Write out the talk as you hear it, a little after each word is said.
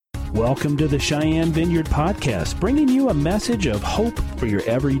Welcome to the Cheyenne Vineyard Podcast, bringing you a message of hope for your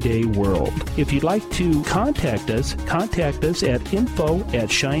everyday world. If you'd like to contact us at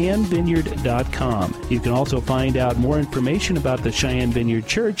info@cheyennevineyard.com. You can also find out more information about the Cheyenne Vineyard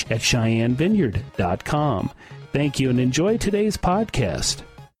Church at cheyennevineyard.com. Thank you and enjoy today's podcast.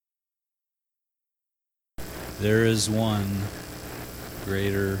 There is one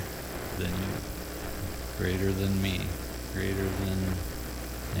greater than you, greater than me, greater than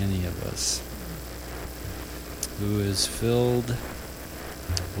any of us, who is filled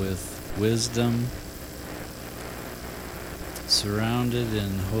with wisdom, surrounded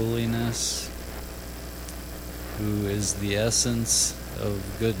in holiness, who is the essence of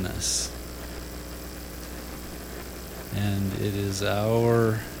goodness. And it is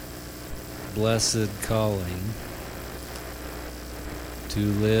our blessed calling to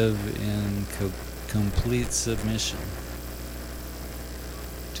live in complete submission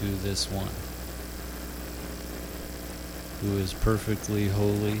to this one who is perfectly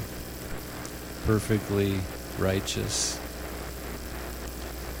holy, perfectly righteous.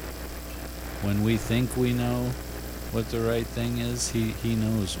 When we think we know what the right thing is, he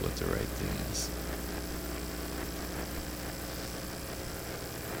knows what the right thing is.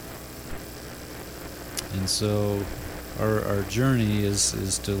 And so our journey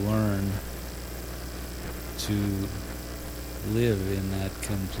is to learn to live in that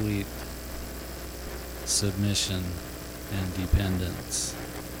complete submission and dependence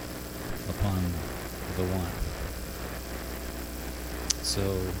upon the one.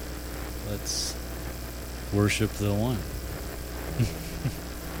 So let's worship the one.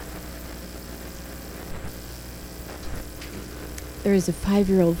 There was a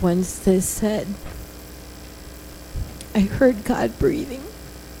 5-year-old once that said, I heard God breathing,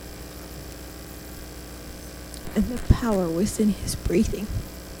 and the power was in his breathing.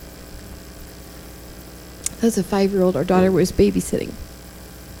 That was a 5-year-old. Our daughter was babysitting,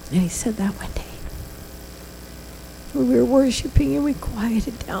 and he said that one day. When we were worshiping and we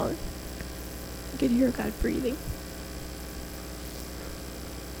quieted down, I could hear God breathing.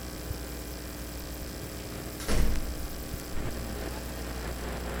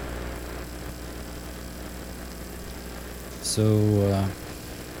 So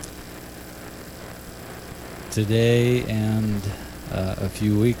today and a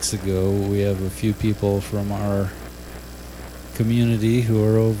few weeks ago, we have a few people from our community who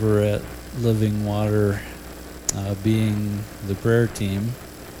are over at Living Water being the prayer team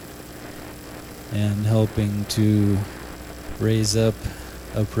and helping to raise up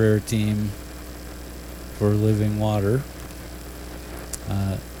a prayer team for Living Water.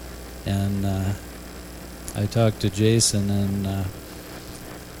 I talked to Jason, and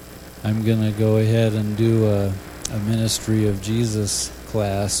I'm going to go ahead and do a Ministry of Jesus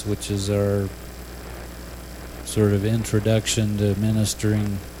class, which is our sort of introduction to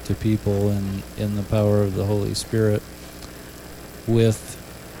ministering to people in the power of the Holy Spirit with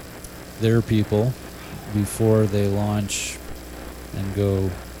their people before they launch and go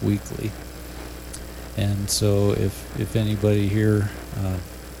weekly. And so if anybody here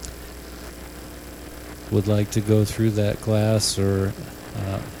would like to go through that class or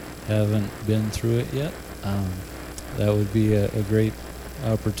haven't been through it yet, that would be a great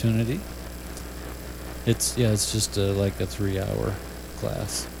opportunity. It's just like a 3-hour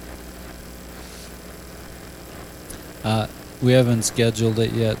class. We haven't scheduled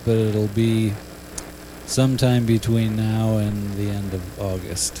it yet, but it'll be sometime between now and the end of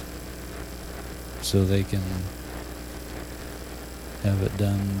August, so they can have it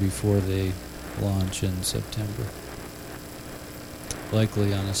done before they launch in September,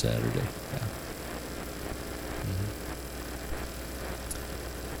 likely on a Saturday. Yeah.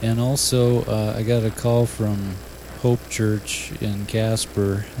 And also, I got a call from Hope Church in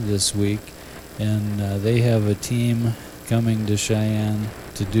Casper this week, and they have a team coming to Cheyenne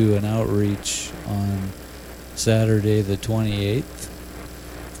to do an outreach on Saturday the 28th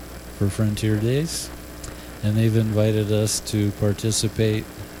for Frontier Days, and they've invited us to participate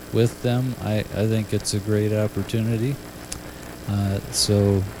with them. I think it's a great opportunity.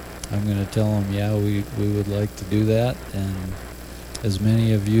 So I'm going to tell them, we would like to do that, and as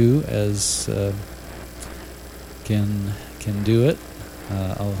many of you as can do it.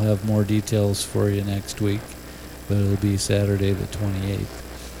 I'll have more details for you next week, but it'll be Saturday the 28th.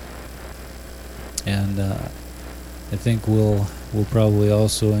 And I think we'll probably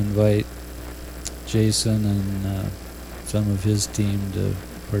also invite Jason and some of his team to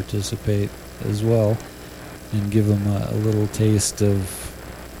participate as well, and give them a little taste of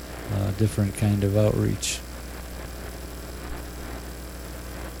different kind of outreach.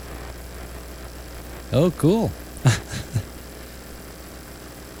 Oh, cool.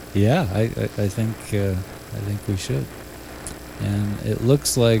 Yeah, I think we should. And it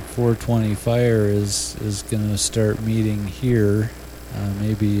looks like 420 Fire is going to start meeting here,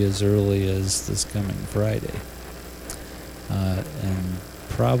 maybe as early as this coming Friday, and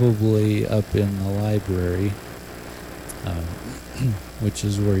probably up in the library, which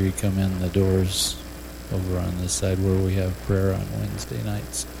is where you come in the doors over on this side where we have prayer on Wednesday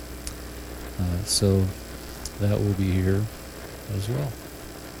nights. So that will be here as well.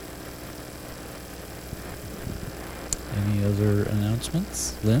 Any other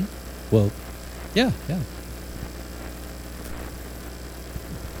announcements, Lynn? Well, yeah.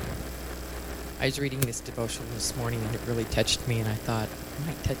 I was reading this devotional this morning and it really touched me, and I thought it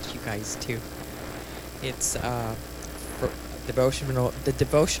might touch you guys too. It's devotional. The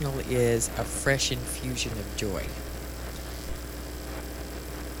devotional is a fresh infusion of joy.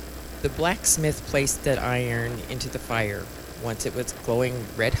 The blacksmith placed that iron into the fire. Once it was glowing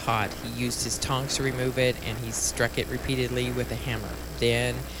red hot, he used his tongs to remove it, and he struck it repeatedly with a hammer.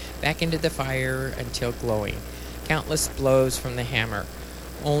 Then back into the fire until glowing. Countless blows from the hammer,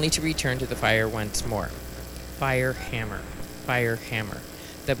 only to return to the fire once more. Fire, hammer, fire, hammer.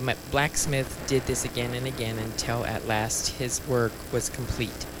 The blacksmith did this again and again until at last his work was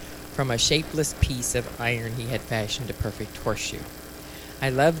complete. From a shapeless piece of iron he had fashioned a perfect horseshoe. I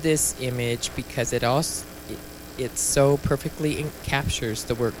love this image because it so perfectly captures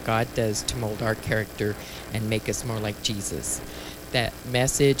the work God does to mold our character and make us more like Jesus. That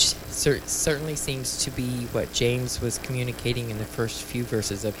message certainly seems to be what James was communicating in the first few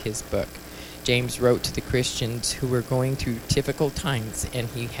verses of his book. James wrote to the Christians who were going through difficult times, and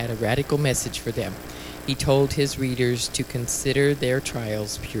he had a radical message for them. He told his readers to consider their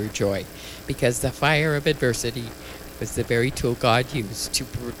trials pure joy, because the fire of adversity was the very tool God used to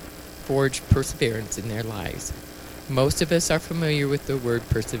forge perseverance in their lives. Most of us are familiar with the word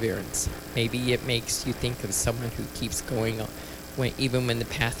perseverance. Maybe it makes you think of someone who keeps going even when the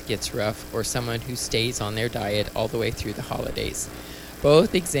path gets rough, or someone who stays on their diet all the way through the holidays.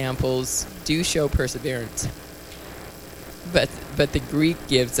 Both examples do show perseverance, but the Greek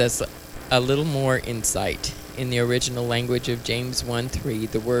gives us a little more insight. In the original language of James 1:3,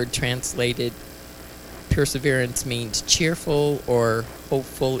 the word translated perseverance means cheerful or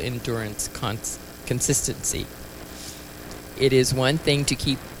hopeful endurance, consistency. It is one thing to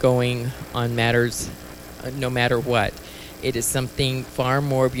keep going on matters no matter what. It is something far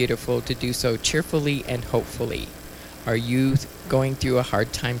more beautiful to do so cheerfully and hopefully. Are you going through a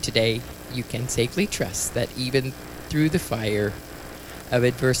hard time today? You can safely trust that even though the fire of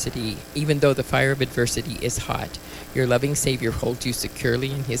adversity is hot, your loving Savior holds you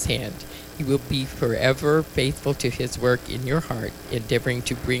securely in his hand. He will be forever faithful to his work in your heart, endeavoring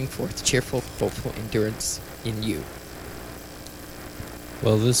to bring forth cheerful, hopeful endurance in you.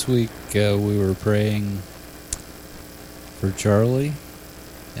 Well, this week we were praying for Charlie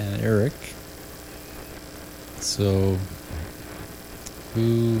and Eric. So,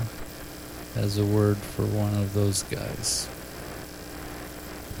 who has a word for one of those guys?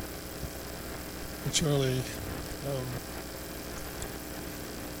 Charlie,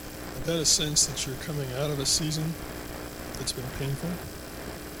 I've had a sense that you're coming out of a season that's been painful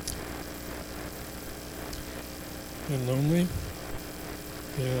and lonely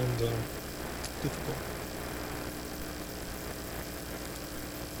and difficult.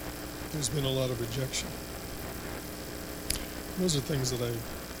 There's been a lot of rejection. Those are things that I kind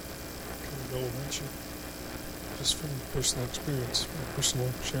of know about you, just from personal experience, from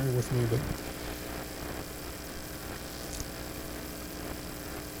personal sharing with me. But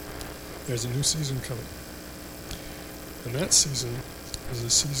there's a new season coming, and that season is a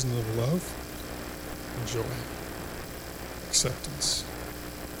season of love and joy, acceptance.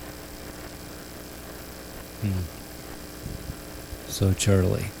 So,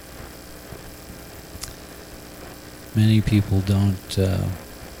 Charlie, many people don't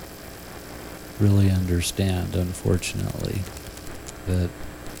really understand, unfortunately, that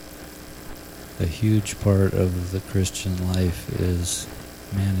a huge part of the Christian life is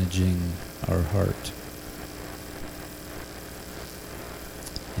managing our heart.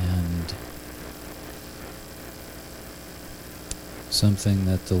 And something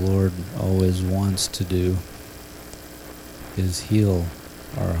that the Lord always wants to do is heal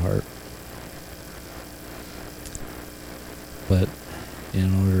our heart. But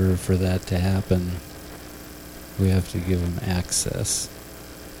in order for that to happen, we have to give him access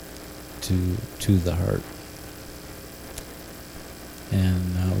to the heart.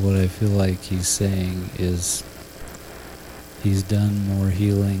 And what I feel like he's saying is he's done more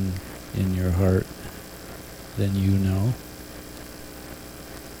healing in your heart than you know.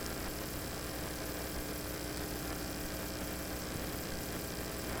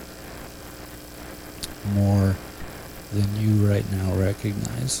 More than you right now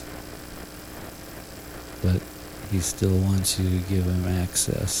recognize. But he still wants you to give him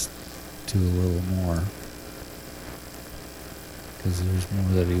access to a little more. Because there's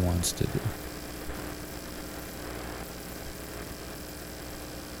more that he wants to do.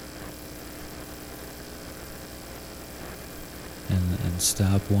 And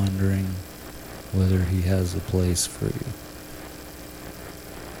stop wondering whether he has a place for you.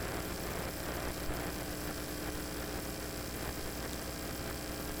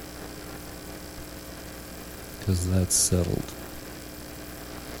 Because that's settled.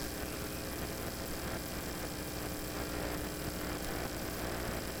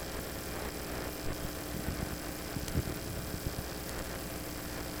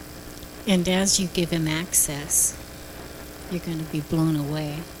 And as you give him access, you're going to be blown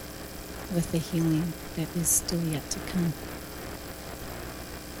away with the healing that is still yet to come.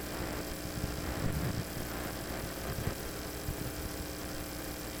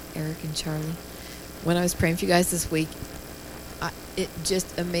 Eric and Charlie, when I was praying for you guys this week, it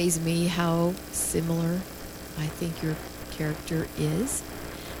just amazed me how similar I think your character is.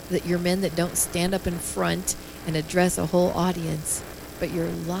 That you're men that don't stand up in front and address a whole audience, but your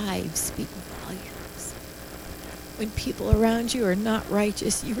lives speak volumes. When people around you are not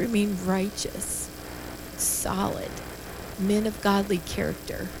righteous, you remain righteous, solid, men of godly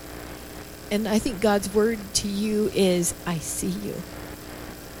character. And I think God's word to you is, I see you.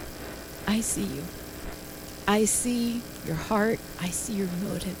 I see you. I see your heart. I see your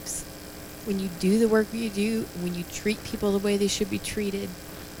motives. When you do the work you do, when you treat people the way they should be treated,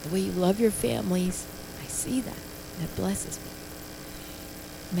 the way you love your families, I see that. And it blesses me.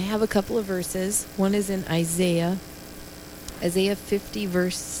 And I have a couple of verses. One is in Isaiah 50,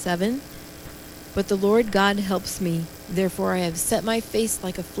 verse 7. But the Lord God helps me. Therefore I have set my face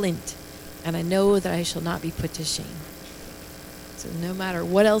like a flint, and I know that I shall not be put to shame. So no matter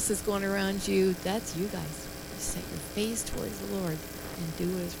what else is going around you, that's you guys. You set your face towards the Lord and do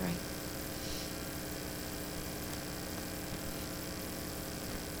what is right.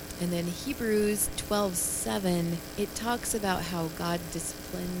 And then Hebrews 12:7, it talks about how God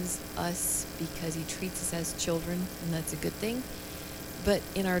disciplines us because he treats us as children, and that's a good thing. But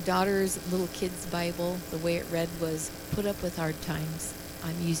in our daughter's little kid's Bible, the way it read was, put up with hard times.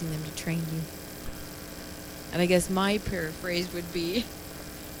 I'm using them to train you. And I guess my paraphrase would be,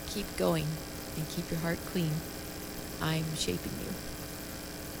 keep going and keep your heart clean. I'm shaping you.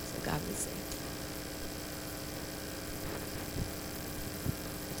 So God would say.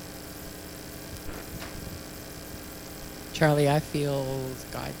 Charlie, I feel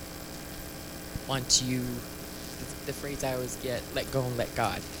God wants you, the phrase I always get, let go and let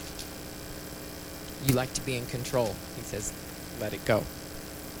God. You like to be in control. He says, let it go.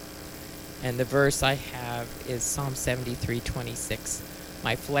 And the verse I have is Psalm 73:26.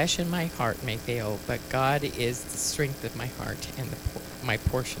 My flesh and my heart may fail, but God is the strength of my heart and my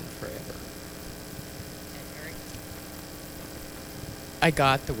portion forever. And Eric, I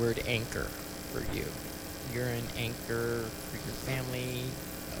got the word anchor for you. You're an anchor for your family,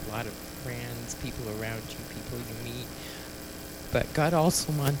 a lot of friends, people around you, people you meet. But God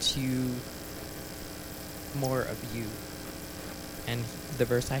also wants you, more of you. And the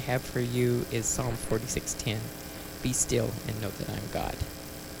verse I have for you is Psalm 46:10. Be still and know that I'm God.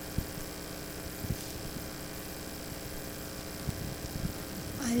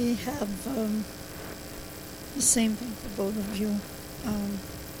 I have the same thing for both of you.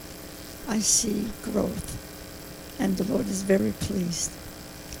 I see growth, and the Lord is very pleased.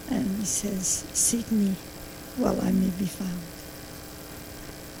 And he says, seek me while I may be found.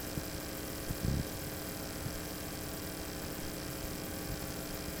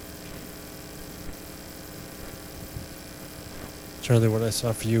 Charlie, what I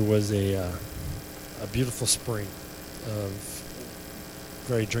saw for you was a beautiful spring of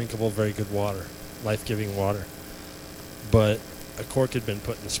very drinkable, very good water, life-giving water. But a cork had been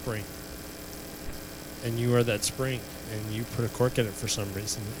put in the spring. And you are that spring, and you put a cork in it for some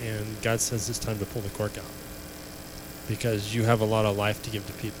reason. And God says it's time to pull the cork out, because you have a lot of life to give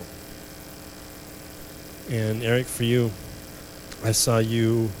to people. And Eric, for you, I saw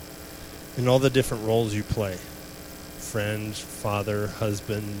you in all the different roles you play. Friend, father,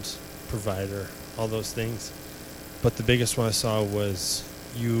 husband, provider, all those things. But the biggest one I saw was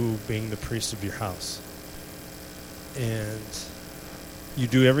you being the priest of your house. And you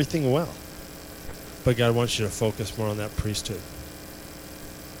do everything well. But God wants you to focus more on that priesthood.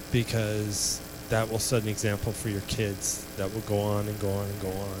 Because that will set an example for your kids that will go on and go on and go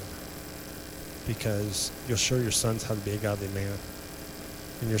on. Because you'll show your sons how to be a godly man.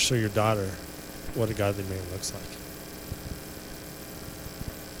 And you'll show your daughter what a godly man looks like.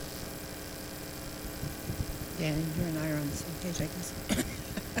 Danny, you and I are on the same page, I guess.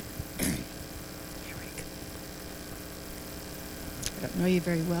 I don't know you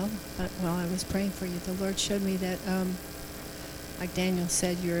very well, but while I was praying for you, the Lord showed me that, like Daniel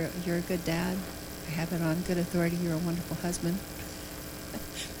said, you're a good dad. I have it on good authority. You're a wonderful husband.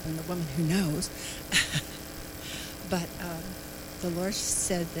 I'm the woman who knows. But the Lord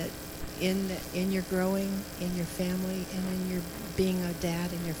said that in your growing, in your family, and in your being a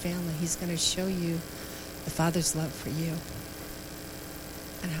dad in your family, He's going to show you the Father's love for you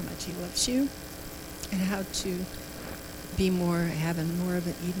and how much He loves you and how to having more of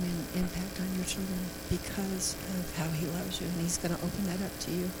an even impact on your children because of how He loves you. And He's going to open that up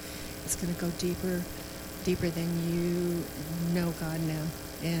to you. It's going to go deeper than you know God now.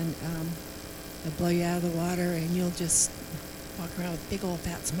 And it'll blow you out of the water, and you'll just walk around with a big old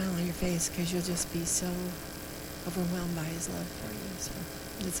fat smile on your face because you'll just be so overwhelmed by His love for you. So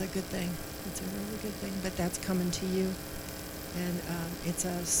it's a good thing. It's a really good thing. But that's coming to you. And it's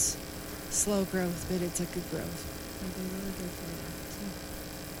a slow growth, but it's a good growth. It'll be really good for you. So.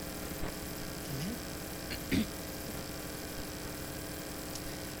 Amen.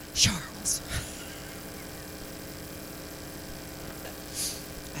 Charles.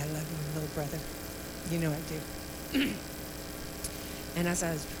 I love you, little brother. You know I do. And as I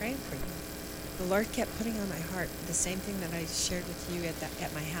was praying for you, the Lord kept putting on my heart the same thing that I shared with you at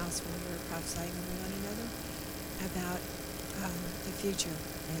my house when we were prophesying over one another about the future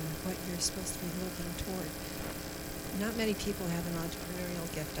and what you're supposed to be looking toward. Not many people have an entrepreneurial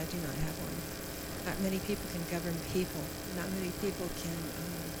gift. I do not have one. Not many people can govern people. Not many people can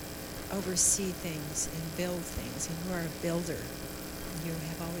oversee things and build things. And you are a builder. You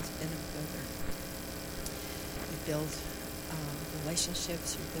have always been a builder. You build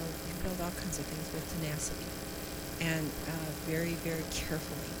relationships. You build all kinds of things with tenacity and very, very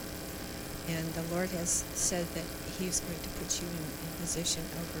carefully. And the Lord has said that He's going to put you in position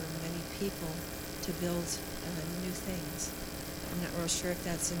over many people to build new things. I'm not real sure if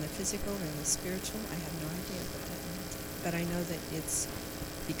that's in the physical or in the spiritual. I have no idea what that means. But I know that it's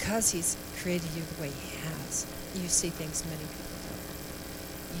because He's created you the way He has. You see things many people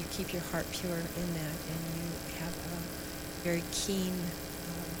don't. You keep your heart pure in that, and you have a very keen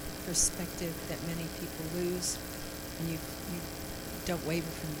perspective that many people lose, and you don't waver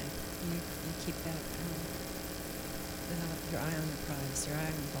from that. You keep that your eye on the prize, your eye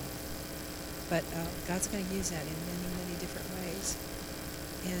on the ball. But God's going to use that in many, many different ways.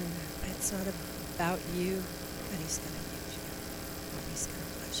 And it's not about you, but He's going to use you. And He's going to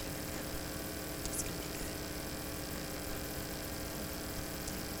bless you. It's going to be good.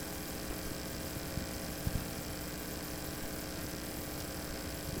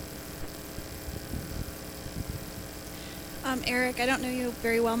 Eric, I don't know you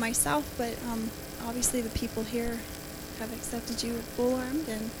very well myself, but obviously the people here have accepted you full-armed,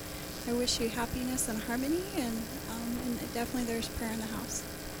 and I wish you happiness and harmony, and definitely there's prayer in the house.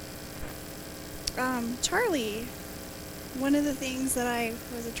 Charlie, one of the things that I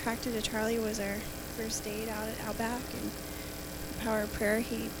was attracted to Charlie was our first date out at Outback, and the power of prayer.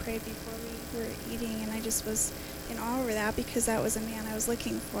 He prayed before we were eating, and I just was in awe over that because that was a man I was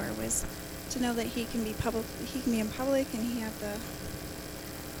looking for, was to know that he can be public, he can be in public, and he had the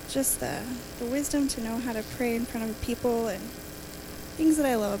wisdom to know how to pray in front of people and things that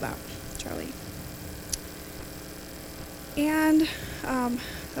I love about Charlie. And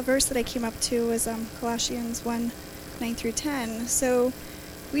a verse that I came up to was Colossians 1:9-10. So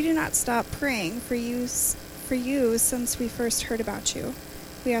we do not stop praying for you since we first heard about you.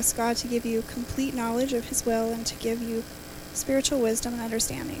 We ask God to give you complete knowledge of His will and to give you spiritual wisdom and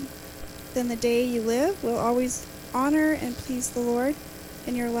understanding. Then the day you live will always honor and please the Lord,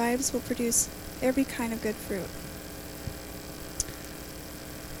 and your lives will produce every kind of good fruit.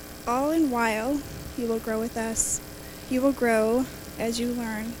 All in while, you will grow with us. You will grow as you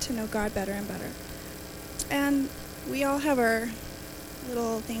learn to know God better and better. And we all have our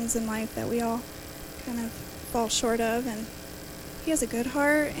little things in life that we all kind of fall short of, and He has a good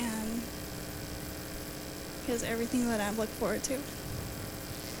heart, and He has everything that I look forward to.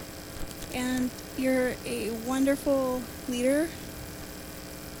 And you're a wonderful leader,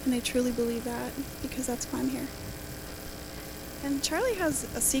 and I truly believe that because that's why I'm here. And Charlie has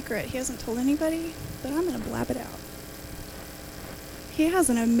a secret. He hasn't told anybody, but I'm going to blab it out. He has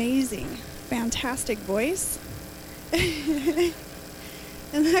an amazing, fantastic voice.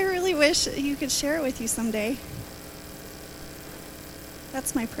 And I really wish you could share it with you someday.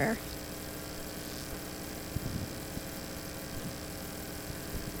 That's my prayer.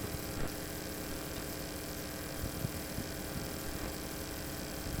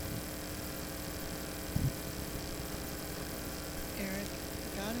 Eric,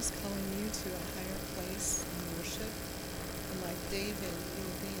 God is calling you to a higher place in worship. And like David, you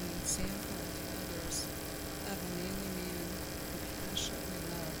will be an example to others of a manly man who passionately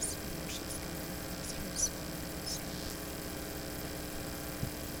loves and worships God as his followers.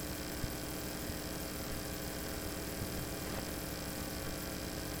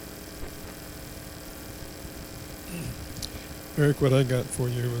 Eric, what I got for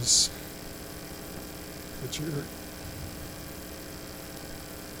you is that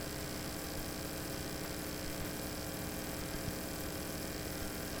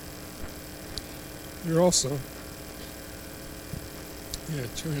you're also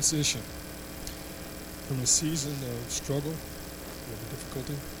transition from a season of struggle and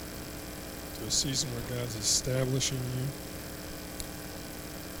difficulty to a season where God's establishing you.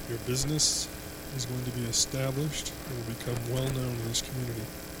 Your business is going to be established and will become well known in this community.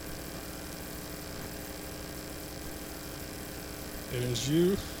 And as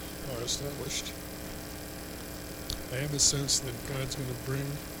you are established, I have a sense that God's going to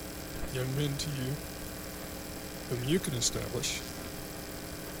bring young men to you whom you can establish.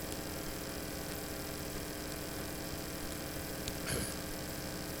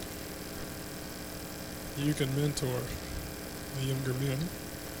 You can mentor the younger men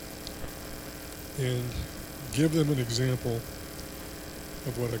and give them an example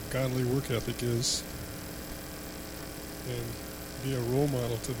of what a godly work ethic is, and be a role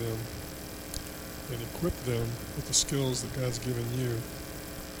model to them and equip them with the skills that God's given you.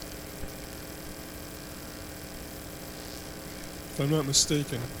 If I'm not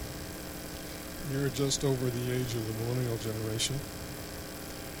mistaken, you're just over the age of the millennial generation.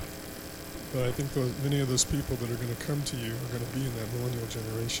 But I think many of those people that are going to come to you are going to be in that millennial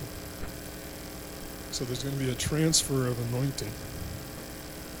generation. So there's going to be a transfer of anointing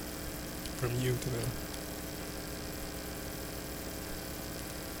from you to them.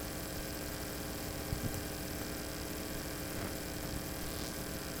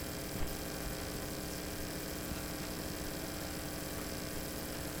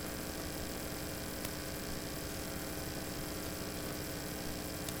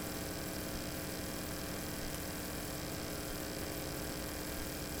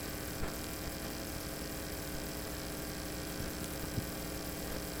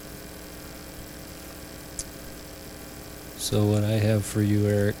 So what I have for you,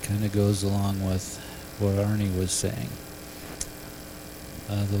 Eric, kind of goes along with what Arnie was saying.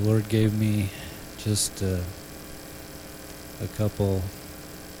 The Lord gave me just a couple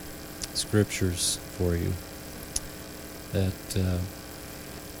scriptures for you. That a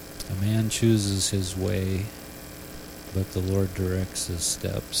man chooses his way, but the Lord directs his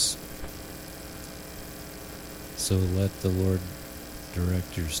steps. So let the Lord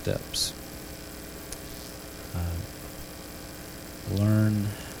direct your steps. Learn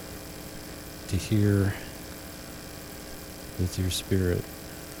to hear with your spirit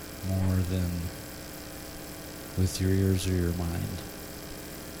more than with your ears or your mind.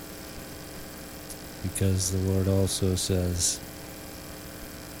 Because the Lord also says,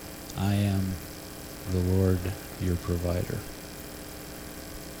 I am the Lord your provider.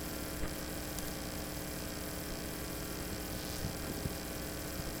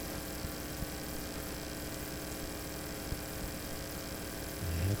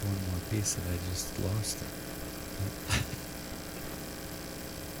 One more piece that I just lost it.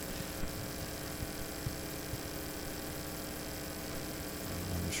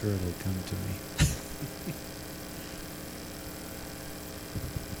 I'm sure it'll come to me.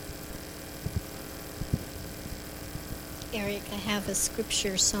 Eric, I have a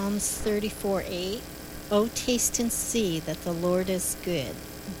scripture, Psalms 34:8. Oh, taste and see that the Lord is good.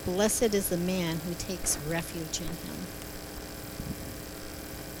 Blessed is the man who takes refuge in him.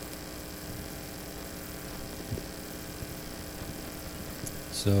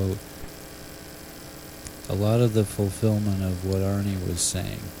 So, a lot of the fulfillment of what Arnie was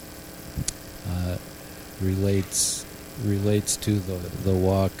saying relates to the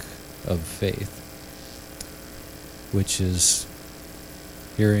walk of faith, which is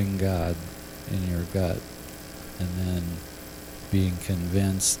hearing God in your gut and then being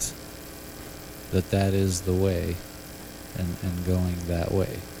convinced that that is the way and going that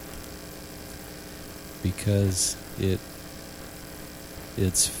way. Because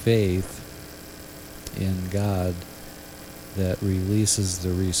it's faith in God that releases the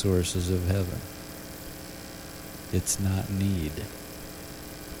resources of heaven. It's not need.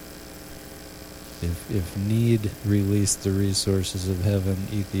 If need released the resources of heaven,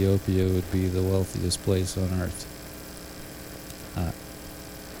 Ethiopia would be the wealthiest place on earth.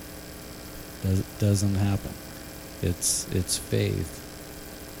 Doesn't happen. It's faith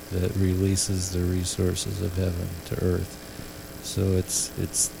that releases the resources of heaven to earth. So it's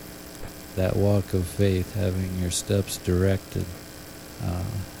that walk of faith, having your steps directed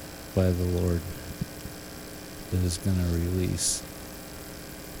by the Lord, that is going to release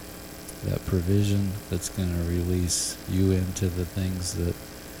that provision, that's going to release you into the things that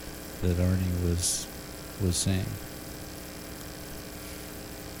Arnie was saying.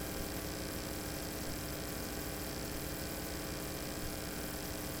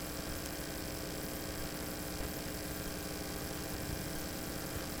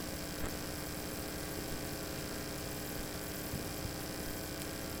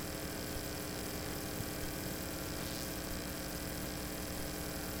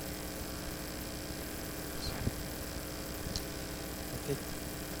 I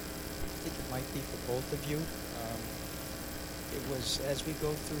think it might be for both of you. It was, as we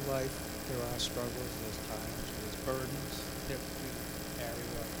go through life, there are struggles, there's times, there's burdens that we carry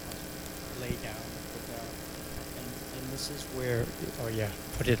or must lay down and put down. And this is where, oh yeah,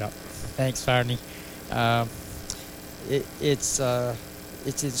 put it up. Thanks, Arnie. It's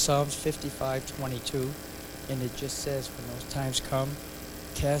in Psalms 55:22, and it just says, when those times come,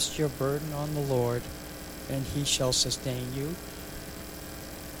 cast your burden on the Lord, and he shall sustain you.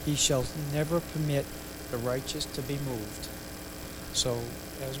 He shall never permit the righteous to be moved. So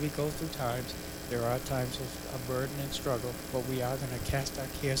as we go through times, there are times of burden and struggle, but we are going to cast our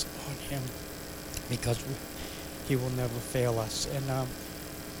cares upon him, because he will never fail us. And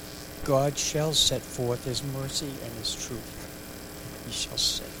God shall set forth his mercy and his truth. He shall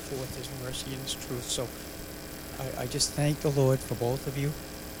set forth his mercy and his truth. So I just thank the Lord for both of you,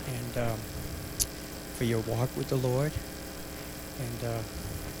 and for your walk with the Lord. And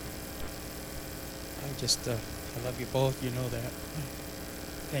I love you both. You know that.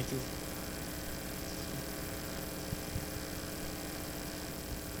 Thank you.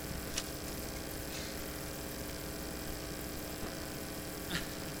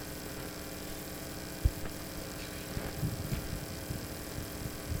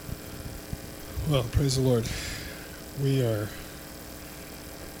 Well, praise the Lord. We are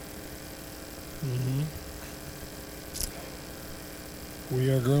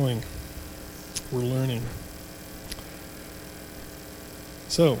we are growing. We're learning.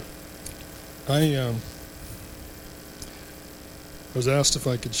 So, I was asked if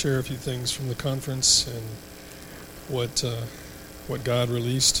I could share a few things from the conference and what God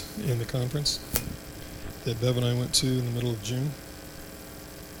released in the conference that Bev and I went to in the middle of June.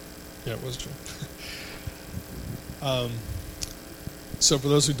 Yeah, it was June. So for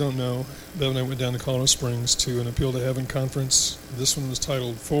those who don't know, Bev and I went down to Colorado Springs to an Appeal to Heaven conference. This one was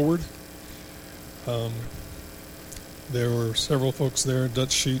titled Forward. There were several folks there: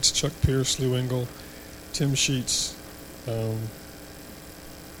 Dutch Sheets, Chuck Pierce, Lou Engle, Tim Sheets,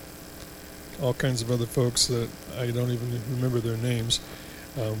 all kinds of other folks that I don't even remember their names.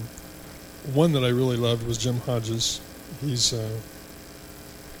 One that I really loved was Jim Hodges. He's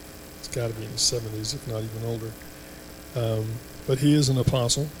got to be in his 70s, if not even older. But he is an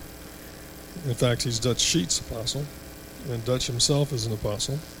apostle. In fact, he's Dutch Sheets' apostle, and Dutch himself is an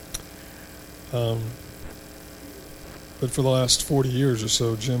apostle. But for the last 40 years or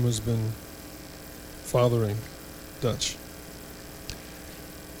so, Jim has been fathering Dutch.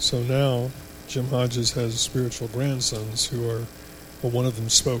 So now, Jim Hodges has spiritual grandsons who are, well, one of them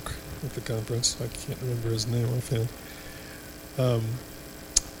spoke at the conference. I can't remember his name offhand.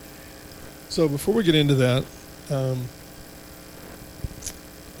 So before we get into that,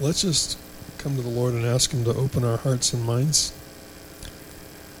 let's just come to the Lord and ask him to open our hearts and minds.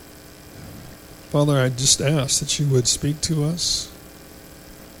 Father, I just ask that you would speak to us.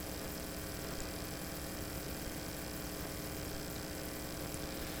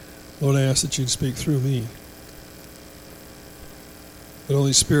 Lord, I ask that you'd speak through me. But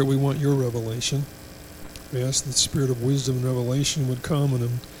Holy Spirit, we want your revelation. We ask that the spirit of wisdom and revelation would come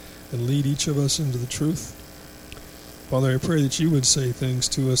and lead each of us into the truth. Father, I pray that you would say things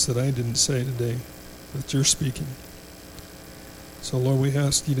to us that I didn't say today, that you're speaking. So, Lord, we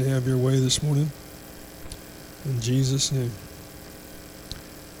ask you to have your way this morning. In Jesus' name.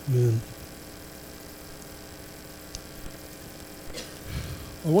 Amen.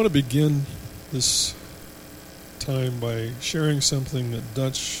 I want to begin this time by sharing something that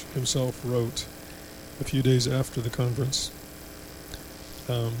Dutch himself wrote a few days after the conference.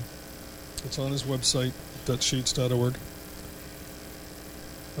 It's on his website, dutchsheets.org,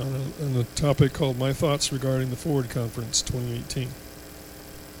 on a topic called My Thoughts Regarding the Forward Conference 2018.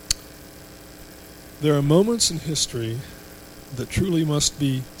 There are moments in history that truly must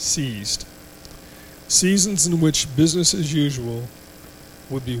be seized. Seasons in which business as usual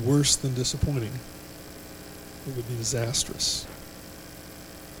would be worse than disappointing. It would be disastrous.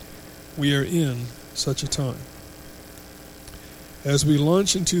 We are in such a time. As we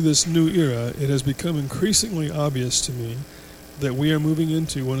launch into this new era, it has become increasingly obvious to me that we are moving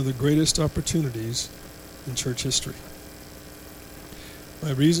into one of the greatest opportunities in church history.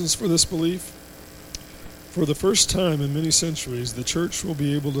 My reasons for this belief: for the first time in many centuries, the church will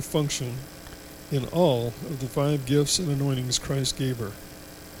be able to function in all of the 5 gifts and anointings Christ gave her: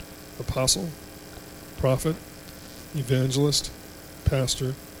 apostle, prophet, evangelist,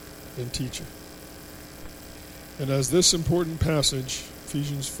 pastor, and teacher. And as this important passage,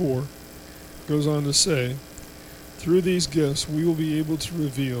 Ephesians 4, goes on to say, through these gifts we will be able to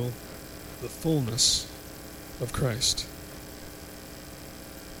reveal the fullness of Christ.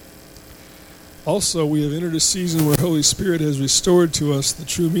 Also, we have entered a season where Holy Spirit has restored to us the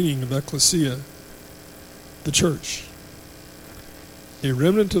true meaning of ecclesia, the church. A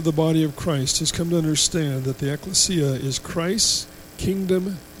remnant of the body of Christ has come to understand that the ecclesia is Christ's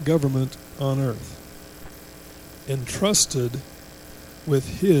kingdom government on earth, entrusted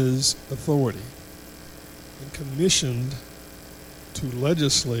with his authority and commissioned to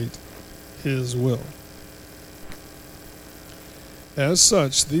legislate his will. As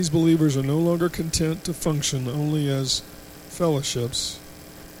such, these believers are no longer content to function only as fellowships,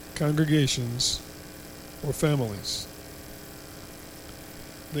 congregations, or families.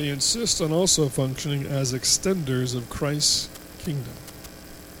 They insist on also functioning as extenders of Christ's kingdom.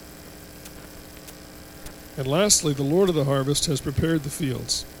 And lastly, the Lord of the harvest has prepared the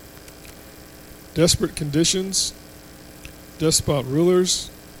fields. Desperate conditions, despot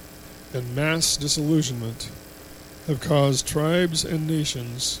rulers, and mass disillusionment have caused tribes and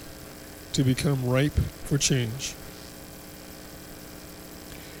nations to become ripe for change.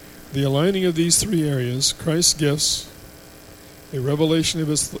 The aligning of these 3 areas, Christ's gifts, a revelation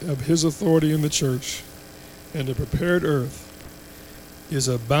of his authority in the church, and a prepared earth, is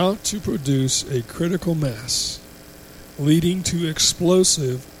about to produce a critical mass, leading to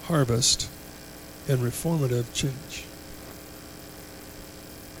explosive harvest and reformative change.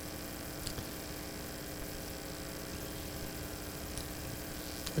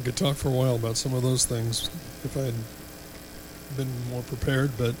 I could talk for a while about some of those things if I had been more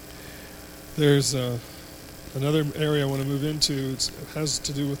prepared, but there's another area I want to move into. It has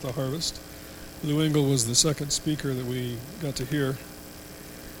to do with the harvest. Lou Engle was the second speaker that we got to hear.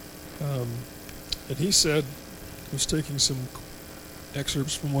 And he said, I was taking some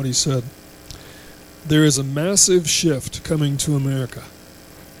excerpts from what he said, there is a massive shift coming to America.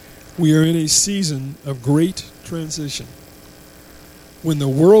 We are in a season of great transition. When the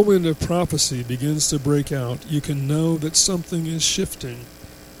whirlwind of prophecy begins to break out, you can know that something is shifting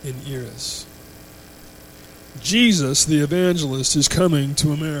in eras. Jesus, the evangelist, is coming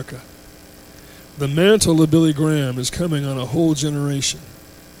to America. The mantle of Billy Graham is coming on a whole generation.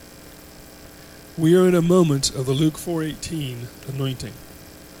 We are in a moment of the Luke 4:18 anointing.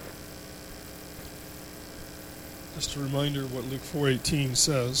 Just a reminder of what Luke 4:18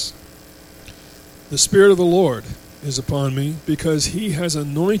 says. The Spirit of the Lord is upon me, because he has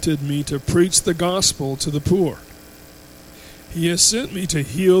anointed me to preach the gospel to the poor. He has sent me to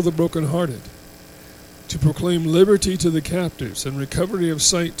heal the brokenhearted, to proclaim liberty to the captives and recovery of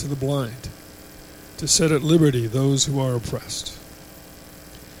sight to the blind, to set at liberty those who are oppressed.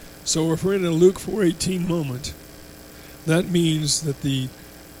 So if we're in a Luke 4:18 moment, that means that the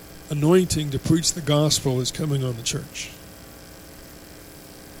anointing to preach the gospel is coming on the church.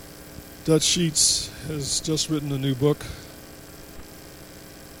 Dutch Sheets has just written a new book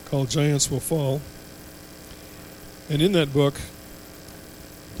called Giants Will Fall. And in that book,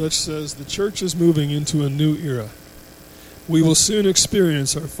 Dutch says the church is moving into a new era. We will soon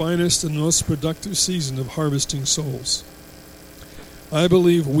experience our finest and most productive season of harvesting souls. I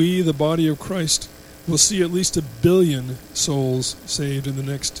believe we, the body of Christ, will see at least 1 billion souls saved in the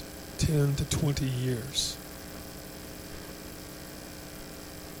next 10 to 20 years.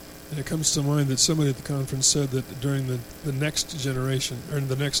 And it comes to mind that somebody at the conference said that during the next generation, or in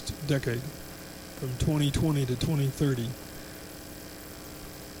the next decade, from 2020 to 2030,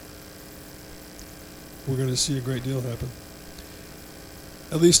 we're going to see a great deal happen.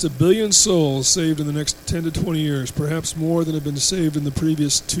 At least 1 billion souls saved in the next 10 to 20 years, perhaps more than have been saved in the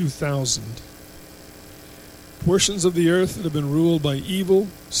previous 2,000. Portions of the earth that have been ruled by evil,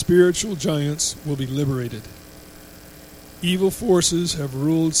 spiritual giants will be liberated. Evil forces have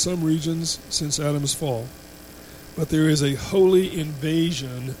ruled some regions since Adam's fall, but there is a holy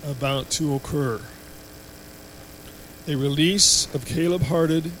invasion about to occur. A release of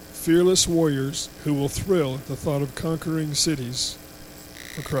Caleb-hearted, fearless warriors who will thrill at the thought of conquering cities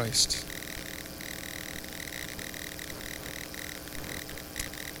for Christ.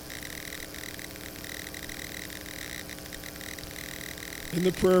 In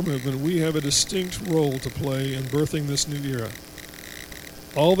the prayer movement, we have a distinct role to play in birthing this new era.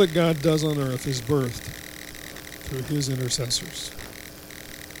 All that God does on earth is birthed through His intercessors.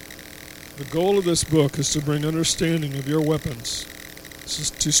 The goal of this book is to bring understanding of your weapons,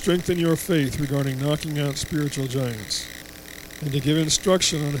 to strengthen your faith regarding knocking out spiritual giants, and to give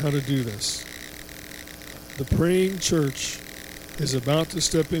instruction on how to do this. The praying church is about to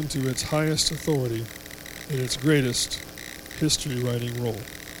step into its highest authority and its greatest history-writing role.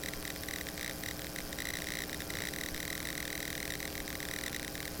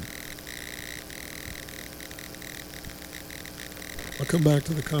 I'll come back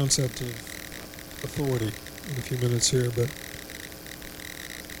to the concept of authority in a few minutes here, but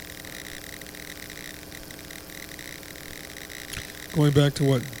going back to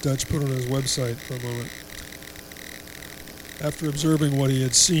what Dutch put on his website for a moment, after observing what he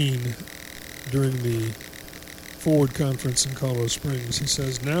had seen during the Forward Conference in Colorado Springs, he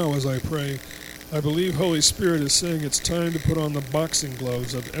says, "Now as I pray, I believe Holy Spirit is saying it's time to put on the boxing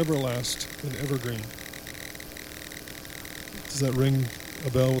gloves of Everlast and Evergreen." Does that ring a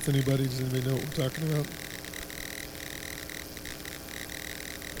bell with anybody? Does anybody know what we're talking about?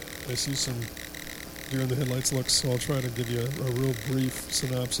 I see some deer in the headlights looks, so I'll try to give you a real brief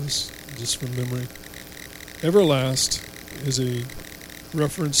synopsis just from memory. Everlast is a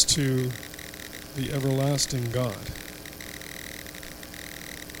reference to the everlasting God.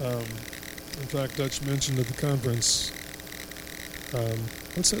 In fact, Dutch mentioned at the conference,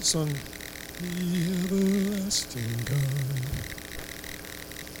 what's that song? The everlasting God.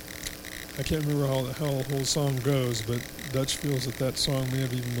 I can't remember how the whole song goes, but Dutch feels that song may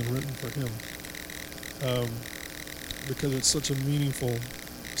have even been written for him, because it's such a meaningful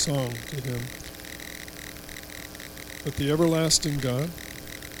song to him. But the everlasting God,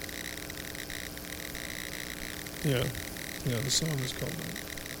 yeah, the song is called that.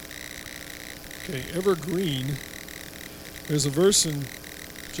 Okay, Evergreen. There's a verse in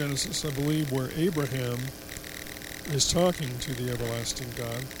Genesis, I believe, where Abraham is talking to the everlasting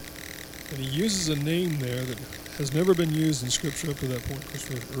God, and he uses a name there that has never been used in Scripture up to that point. Of course,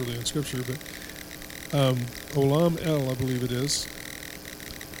 we're early in Scripture, but Olam El, I believe it is,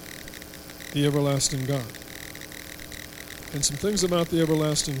 the everlasting God. And some things about the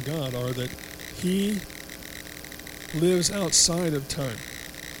everlasting God are that He lives outside of time.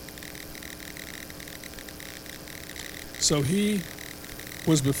 So He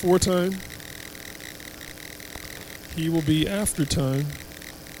was before time, He will be after time,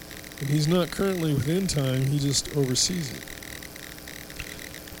 and He's not currently within time, He just oversees it.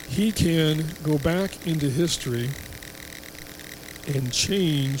 He can go back into history and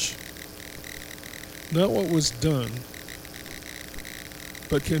change not what was done,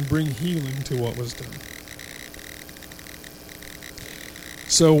 but can bring healing to what was done.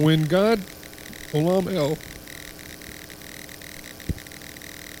 So when God, Olam El,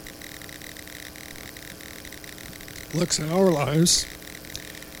 looks at our lives,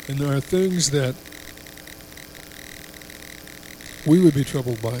 and there are things that we would be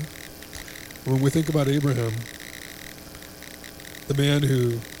troubled by. When we think about Abraham, the man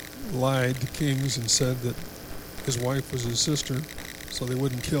who lied to kings and said that his wife was his sister, so they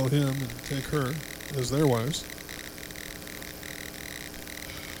wouldn't kill him and take her as their wives.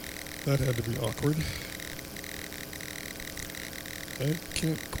 That had to be awkward. I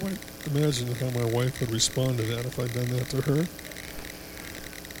can't quite imagine how my wife would respond to that if I'd done that to her.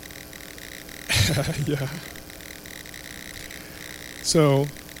 Yeah. So,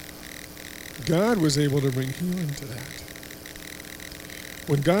 God was able to bring healing to that.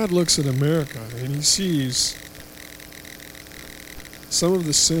 When God looks at America and He sees some of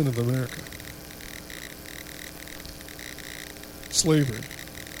the sin of America, slavery,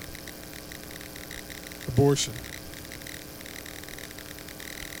 abortion,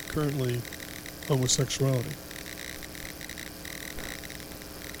 currently homosexuality,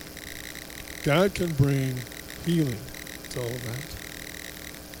 God can bring healing to all of that.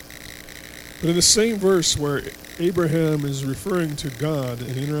 But in the same verse where Abraham is referring to God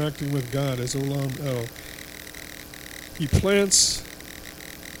and interacting with God as Olam El, he plants,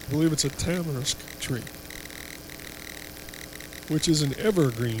 I believe it's a tamarisk tree. which is an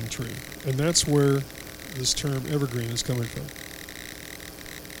evergreen tree. And that's where this term evergreen is coming from.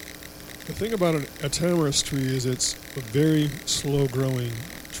 The thing about a tamarisk tree is it's a very slow-growing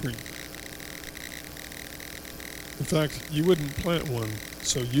tree. In fact, you wouldn't plant one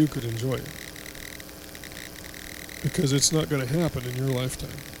so you could enjoy it, because it's not going to happen in your lifetime.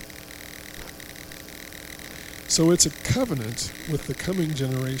 So it's a covenant with the coming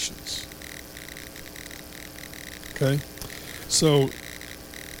generations. Okay? So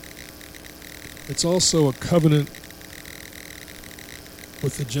it's also a covenant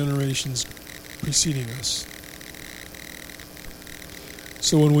with the generations preceding us.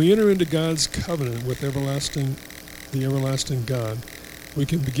 So when we enter into God's covenant with the everlasting God, we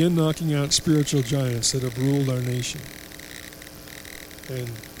can begin knocking out spiritual giants that have ruled our nation.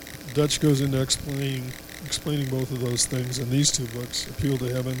 And Dutch goes into explaining both of those things in these two books, Appeal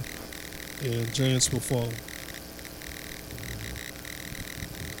to Heaven and Giants Will Fall.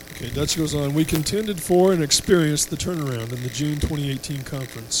 Okay, Dutch goes on, we contended for and experienced the turnaround in the June 2018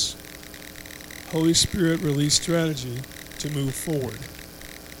 conference. Holy Spirit released strategy to move forward.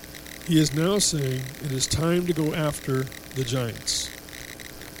 He is now saying it is time to go after the giants.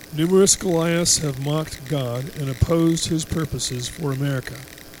 Numerous Goliaths have mocked God and opposed his purposes for America.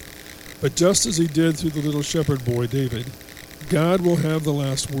 But just as he did through the little shepherd boy, David, God will have the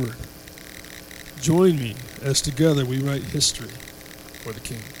last word. Join me as together we write history for the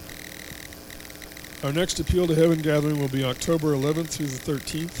King. Our next Appeal to Heaven gathering will be October 11th through the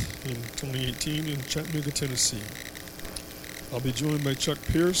 13th in 2018 in Chattanooga, Tennessee. I'll be joined by Chuck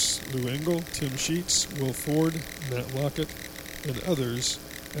Pierce, Lou Engle, Tim Sheets, Will Ford, Matt Lockett, and others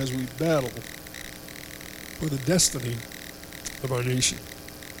as we battle for the destiny of our nation.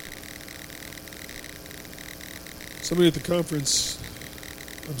 Somebody at the conference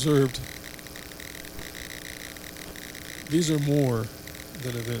observed, these are more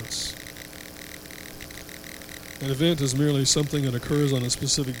than events. An event is merely something that occurs on a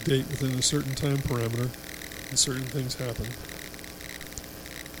specific date within a certain time parameter, and certain things happen.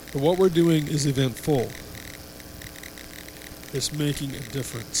 But what we're doing is eventful. It's making a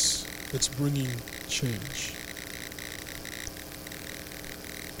difference. It's bringing change.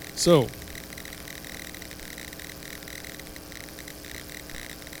 So,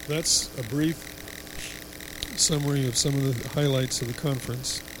 that's a brief summary of some of the highlights of the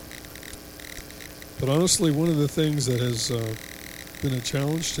conference. But honestly, one of the things that has been a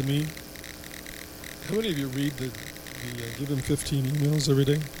challenge to me, how many of you read the Give Him 15 emails every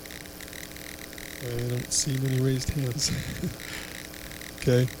day? I don't see many raised hands.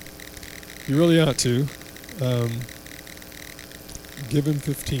 Okay. You really ought to. Give Him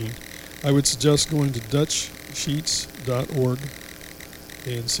 15. I would suggest going to dutchsheets.org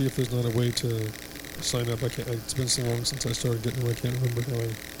and see if there's not a way to sign up. It's been so long since I started getting them, I can't remember how I...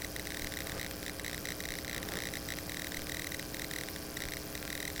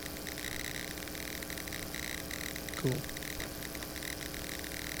 Cool.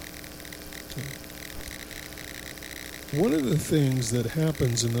 Okay. One of the things that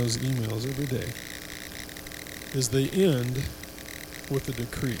happens in those emails every day is they end with a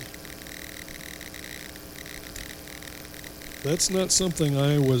decree. That's not something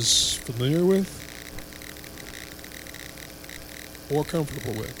I was familiar with or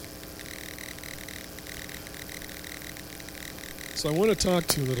comfortable with. So I want to talk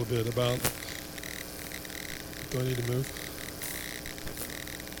to you a little bit about... Do I need to move?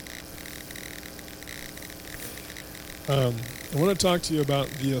 I want to talk to you about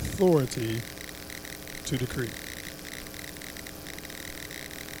the authority to decree.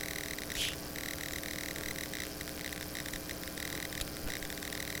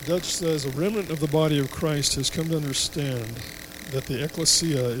 Dutch says, a remnant of the body of Christ has come to understand that the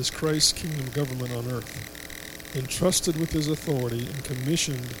ecclesia is Christ's kingdom government on earth, entrusted with his authority and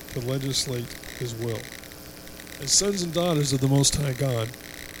commissioned to legislate his will. As sons and daughters of the Most High God,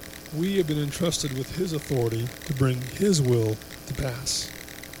 we have been entrusted with his authority to bring his will to pass.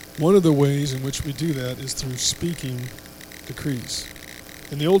 One of the ways in which we do that is through speaking decrees.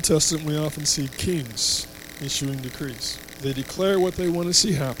 In the Old Testament, we often see kings issuing decrees. They declare what they want to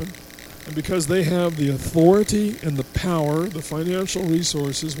see happen, and because they have the authority and the power, the financial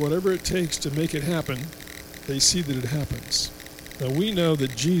resources, whatever it takes to make it happen, they see that it happens. Now we know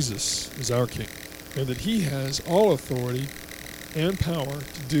that Jesus is our king, and that he has all authority and power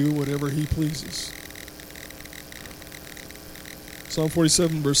to do whatever he pleases. Psalm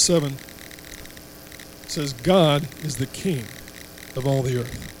 47 verse 7 says, God is the king of all the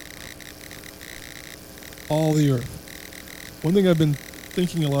earth. All the earth. One thing I've been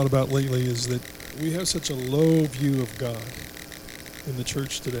thinking a lot about lately is that we have such a low view of God. in the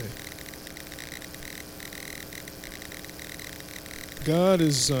church today. God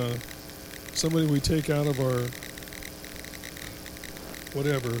is somebody we take out of our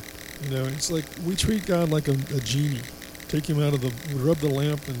whatever. It's like we treat God like a genie. Take him out of we rub the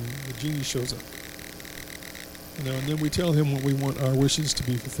lamp and the genie shows up. And then we tell him what we want our wishes to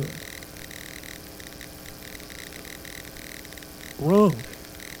be fulfilled. Wrong.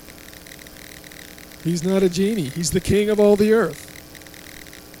 He's not a genie. He's the king of all the earth.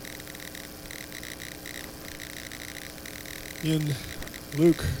 In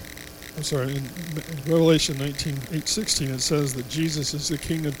Revelation 19:16, it says that Jesus is the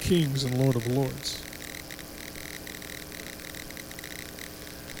King of Kings and Lord of Lords.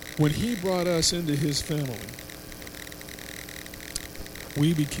 When he brought us into his family,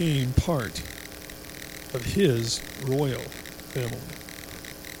 we became part of his royal family.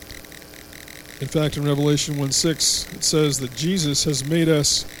 In fact, in Revelation 1:6, it says that Jesus has made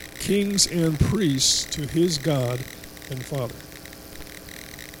us kings and priests to his God and Father.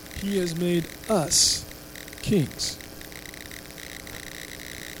 He has made us kings.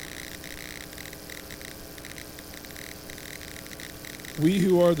 We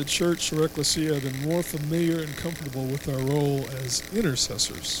who are the church or ecclesia have been more familiar and comfortable with our role as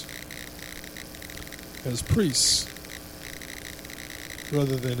intercessors, as priests,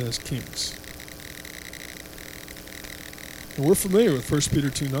 rather than as kings. And we're familiar with 1 Peter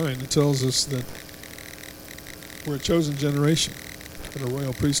 2:9. It tells us that we're a chosen generation and a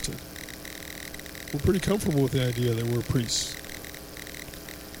royal priesthood. We're pretty comfortable with the idea that we're priests.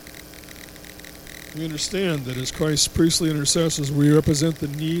 We understand that as Christ's priestly intercessors, we represent the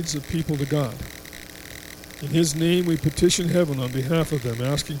needs of people to God. In his name, we petition heaven on behalf of them,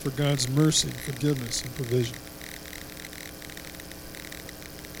 asking for God's mercy, forgiveness, and provision.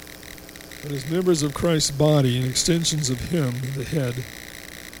 But as members of Christ's body and extensions of him, the head,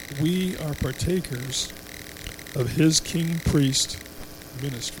 we are partakers of his king-priest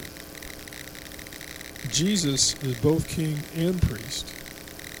ministry. Jesus is both king and priest,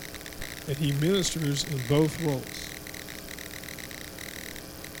 and he ministers in both roles.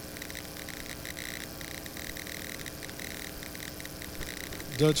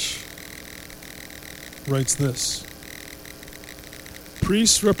 Dutch writes this: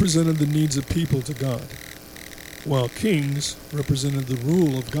 priests represented the needs of people to God, while kings represented the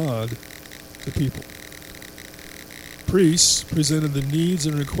rule of God to people. Priests presented the needs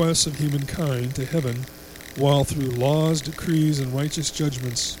and requests of humankind to heaven, while through laws, decrees, and righteous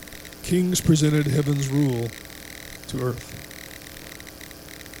judgments, kings presented heaven's rule to earth.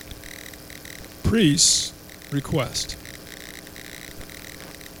 Priests request.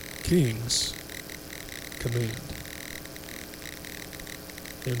 Kings command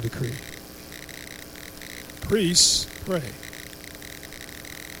and decree. Priests pray.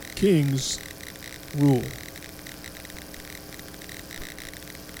 Kings rule.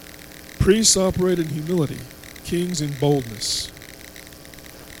 Priests operate in humility, kings in boldness.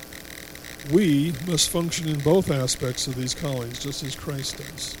 We must function in both aspects of these callings, just as Christ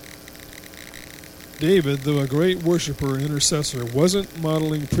does. David, though a great worshiper and intercessor, wasn't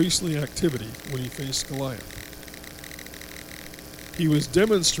modeling priestly activity when he faced Goliath. He was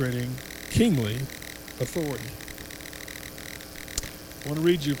demonstrating kingly authority. I want to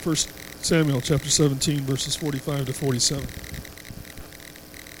read you 1 Samuel chapter 17, verses 45 to 47.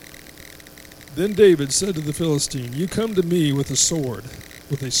 Then David said to the Philistine, "You come to me with a sword,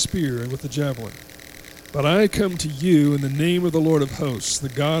 with a spear, and with a javelin. But I come to you in the name of the Lord of hosts, the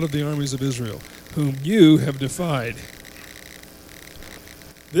God of the armies of Israel, whom you have defied.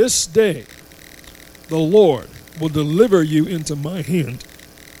 This day the Lord will deliver you into my hand.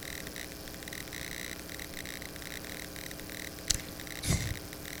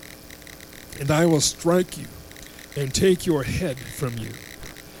 And I will strike you and take your head from you.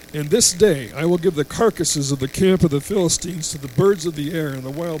 And this day I will give the carcasses of the camp of the Philistines to the birds of the air and the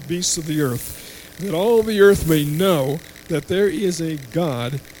wild beasts of the earth, that all the earth may know that there is a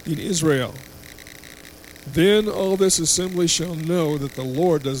God in Israel. Then all this assembly shall know that the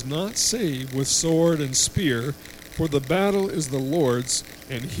Lord does not save with sword and spear, for the battle is the Lord's,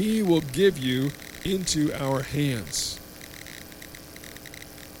 and he will give you into our hands."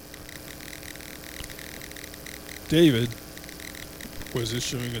 David was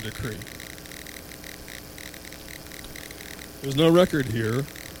issuing a decree. There's no record here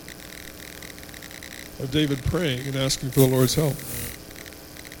of David praying and asking for the Lord's help.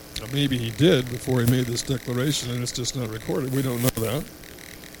 Now, maybe he did before he made this declaration, and it's just not recorded. We don't know that.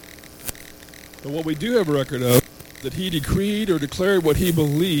 But what we do have a record of, that he decreed or declared what he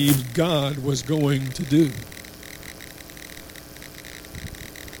believed God was going to do.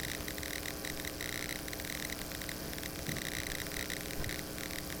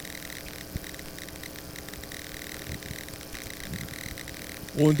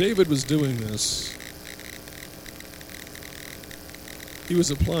 Well, when David was doing this, he was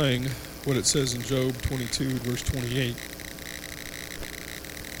applying what it says in Job 22, verse 28.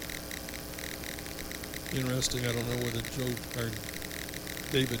 Interesting, I don't know whether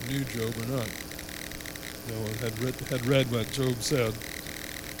David knew Job or not. Had read what Job said.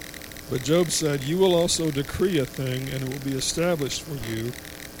 But Job said, "You will also decree a thing, and it will be established for you,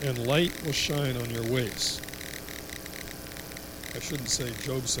 and light will shine on your ways." I shouldn't say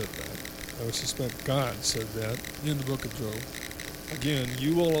Job said that. I would suspect God said that in the book of Job. Again,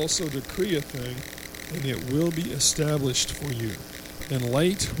 you will also decree a thing, and it will be established for you, and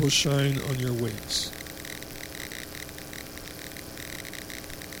light will shine on your ways.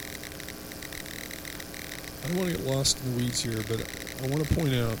 I don't want to get lost in the weeds here, but I want to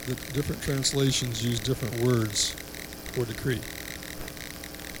point out that different translations use different words for decree.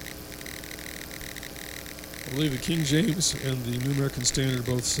 I believe the King James and the New American Standard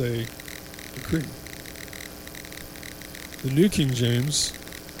both say decree. The New King James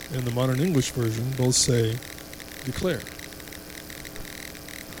and the Modern English Version both say declare.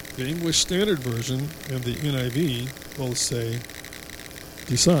 The English Standard Version and the NIV both say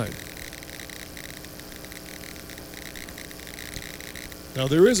decide. Now,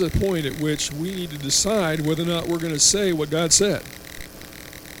 there is a point at which we need to decide whether or not we're going to say what God said.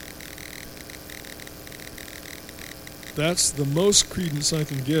 That's the most credence I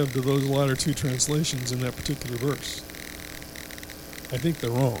can give to those latter two translations in that particular verse. I think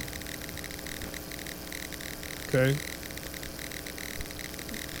they're wrong. Okay?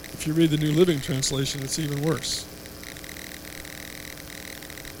 If you read the New Living Translation, it's even worse.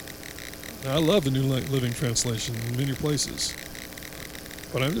 Now, I love the New Living Translation in many places.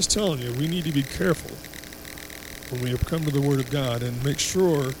 But I'm just telling you, we need to be careful when we come to the Word of God and make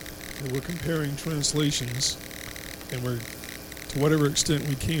sure that we're comparing translations and we're, to whatever extent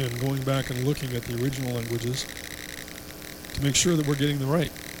we can, going back and looking at the original languages to make sure that we're getting the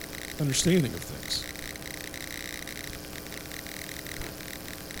right understanding of things.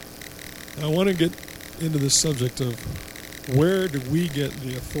 And I want to get into this subject of where do we get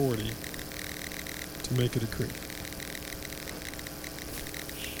the authority to make a decree?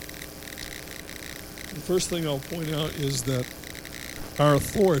 The first thing I'll point out is that our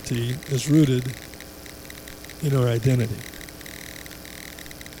authority is rooted in our identity.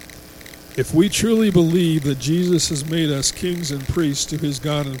 If we truly believe that Jesus has made us kings and priests to his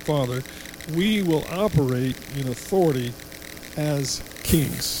God and Father, we will operate in authority as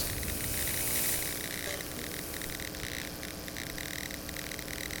kings.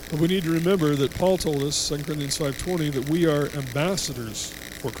 But we need to remember that Paul told us, 2 Corinthians 5:20, that we are ambassadors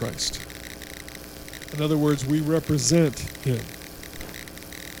for Christ. In other words, we represent him.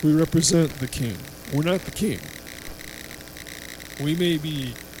 We represent the king. We're not the king. We may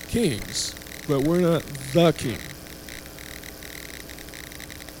be kings, but we're not the king.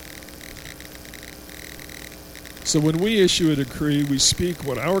 So when we issue a decree, we speak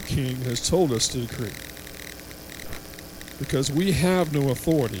what our king has told us to decree. Because we have no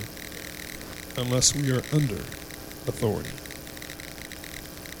authority unless we are under authority.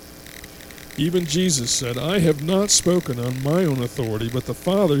 Even Jesus said, "I have not spoken on my own authority, but the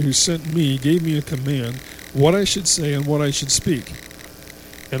Father who sent me gave me a command, what I should say and what I should speak.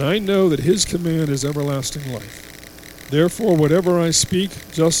 And I know that his command is everlasting life. Therefore, whatever I speak,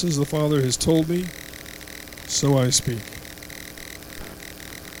 just as the Father has told me, so I speak."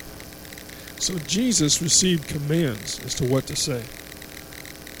 So Jesus received commands as to what to say.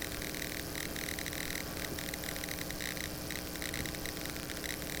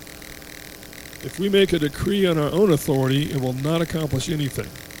 If we make a decree on our own authority, it will not accomplish anything.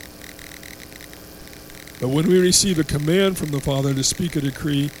 But when we receive a command from the Father to speak a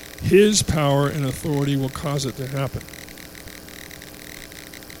decree, his power and authority will cause it to happen.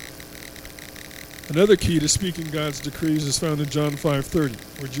 Another key to speaking God's decrees is found in John 5:30,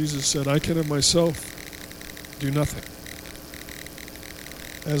 where Jesus said, "I can of myself do nothing.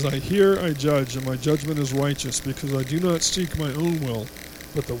 As I hear, I judge, and my judgment is righteous, because I do not seek my own will,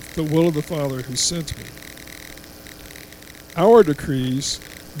 but the will of the Father who sent me." Our decrees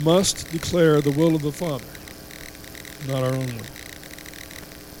must declare the will of the Father, not our own will.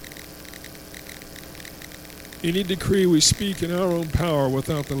 Any decree we speak in our own power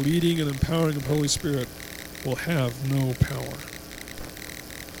without the leading and empowering of the Holy Spirit will have no power.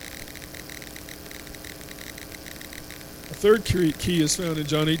 A third key is found in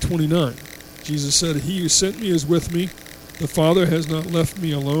John 8:29. Jesus said, "He who sent me is with me. The Father has not left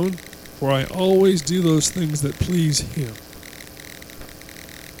me alone, for I always do those things that please him."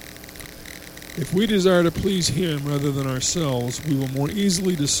 If we desire to please Him rather than ourselves, we will more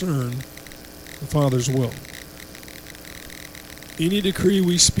easily discern the Father's will. Any decree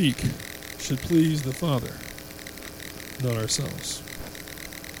we speak should please the Father, not ourselves.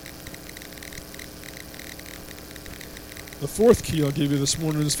 The fourth key I'll give you this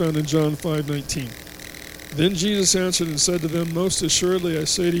morning is found in John 5:19. Then Jesus answered and said to them, Most assuredly I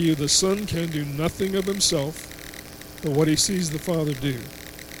say to you, the Son can do nothing of himself, but what he sees the Father do.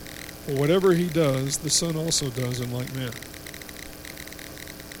 For whatever he does, the Son also does in like manner.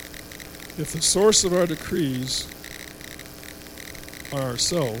 If the source of our decrees are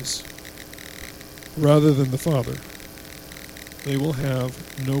ourselves, rather than the Father, they will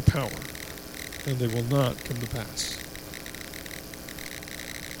have no power, and they will not come to pass.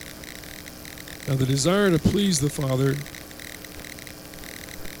 Now, the desire to please the Father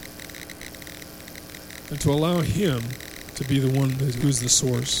and to allow Him to be the one who's the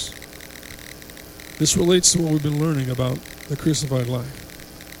source. This relates to what we've been learning about the crucified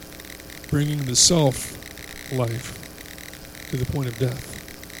life, bringing the self-life to the point of death,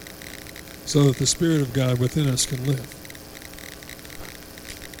 so that the Spirit of God within us can live.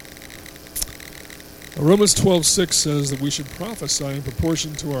 Now, Romans 12:6 says that we should prophesy in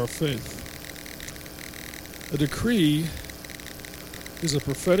proportion to our faith. A decree is a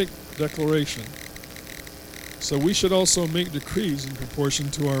prophetic declaration, so we should also make decrees in proportion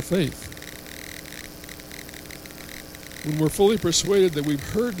to our faith. When we're fully persuaded that we've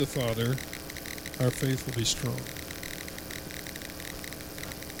heard the Father, our faith will be strong.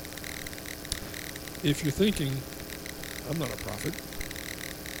 If you're thinking, I'm not a prophet,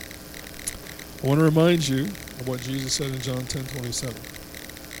 I want to remind you of what Jesus said in John 10:27.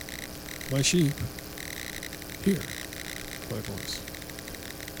 My sheep hear my voice.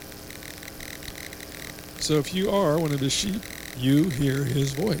 So if you are one of his sheep, you hear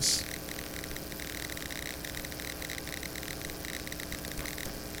his voice.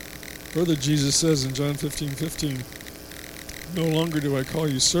 Further, Jesus says in John 15:15, No longer do I call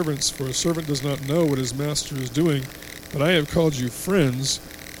you servants, for a servant does not know what his master is doing, but I have called you friends,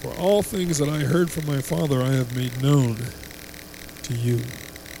 for all things that I heard from my Father I have made known to you.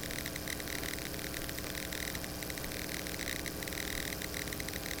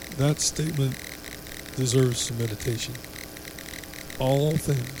 That statement deserves some meditation. All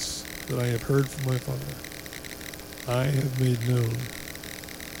things that I have heard from my Father, I have made known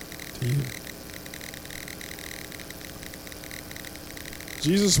to you.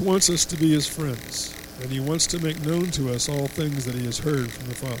 Jesus wants us to be his friends, and he wants to make known to us all things that he has heard from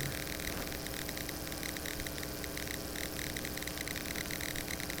the Father.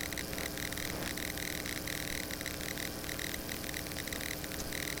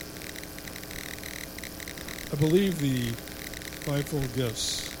 I believe the fivefold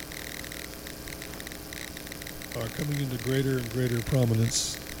gifts are coming into greater and greater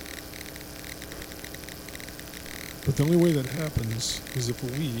prominence. But the only way that happens is if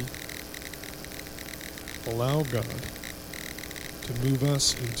we allow God to move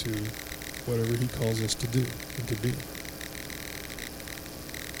us into whatever he calls us to do and to be.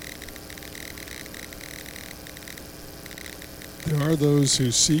 There are those who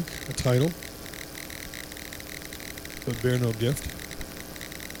seek a title but bear no gift.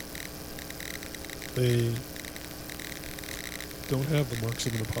 They don't have the marks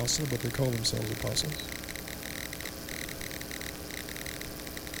of an apostle, but they call themselves apostles.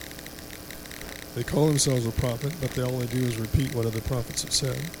 They call themselves a prophet, but all they do is repeat what other prophets have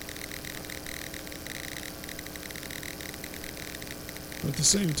said. But at the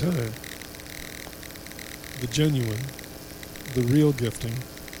same time, the genuine, the real gifting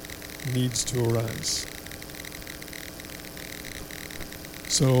needs to arise.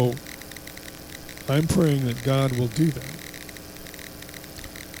 So I'm praying that God will do that.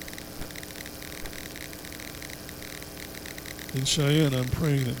 In Cheyenne, I'm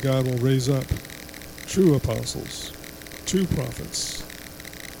praying that God will raise up true apostles, true prophets,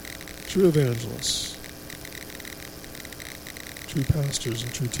 true evangelists, true pastors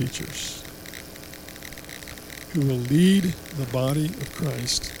and true teachers who will lead the body of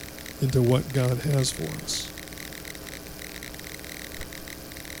Christ into what God has for us.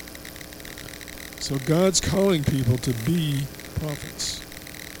 So God's calling people to be prophets.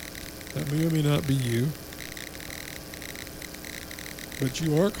 That may or may not be you, but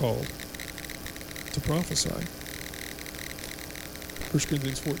you are called to prophesy. 1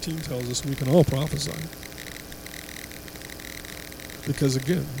 Corinthians 14 tells us we can all prophesy. Because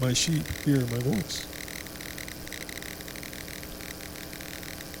again, my sheep hear my voice.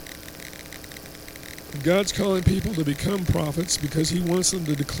 God's calling people to become prophets because he wants them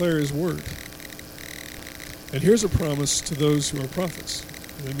to declare his word. And here's a promise to those who are prophets.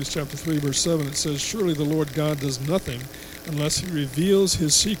 In Amos chapter 3, verse 7, it says, "Surely the Lord God does nothing unless he reveals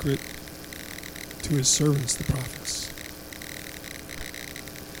his secret to his servants, the prophets."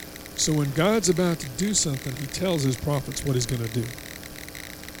 So when God's about to do something, he tells his prophets what he's going to do.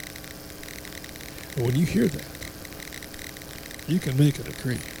 And when you hear that, you can make a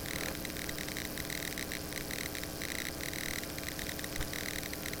decree.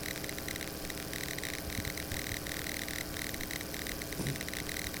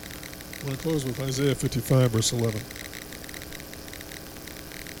 I want to close with Isaiah 55, verse 11.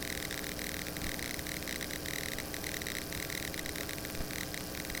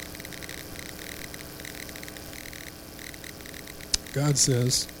 God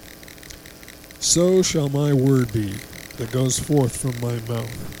says, "So shall my word be that goes forth from my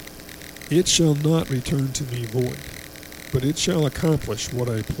mouth. It shall not return to me void, but it shall accomplish what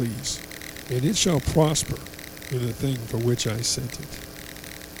I please, and it shall prosper in the thing for which I sent it."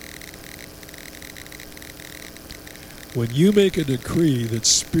 When you make a decree that's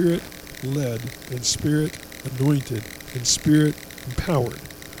Spirit-led and Spirit-anointed and Spirit-empowered,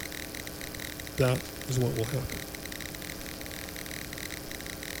 that is what will happen.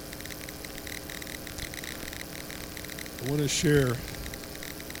 I want to share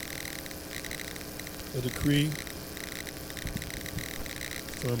a decree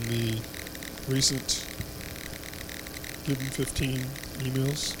from the recent Given 15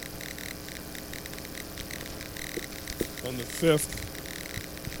 emails. On the 5th,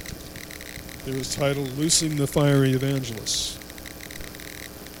 it was titled, "Loosing the Fiery Evangelists."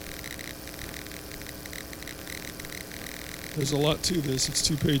 There's a lot to this. It's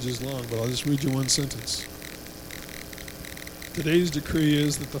 2 pages long, but I'll just read you one sentence. Today's decree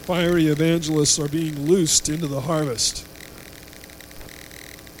is that the fiery evangelists are being loosed into the harvest.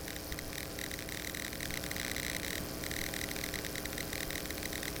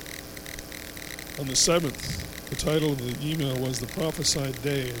 On the 7th, the title of the email was "The Prophesied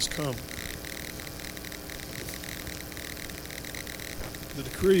Day Has Come." The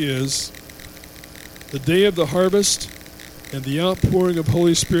decree is, the day of the harvest and the outpouring of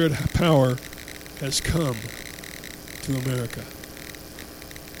Holy Spirit power has come to America.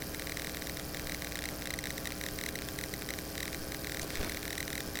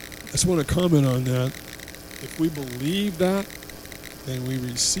 I just want to comment on that. If we believe that, then we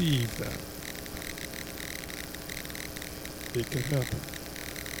receive that. It can happen.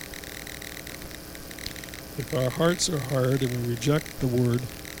 If our hearts are hard and we reject the word,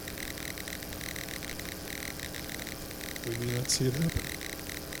 we may not see it happen.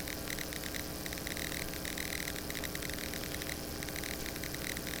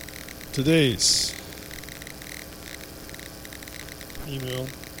 Today's email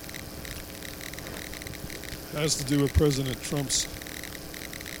has to do with President Trump's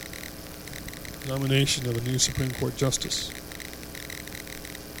nomination of a new Supreme Court justice.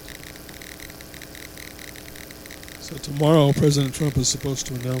 So tomorrow, President Trump is supposed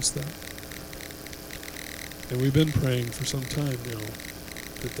to announce that. And we've been praying for some time now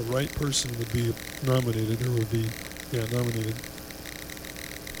that the right person would be nominated, or would be, nominated.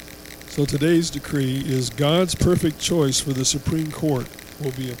 So today's decree is God's perfect choice for the Supreme Court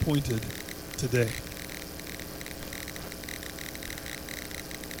will be appointed today.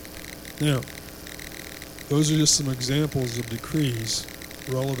 Now, those are just some examples of decrees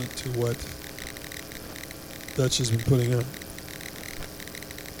relevant to what Dutch has been putting out.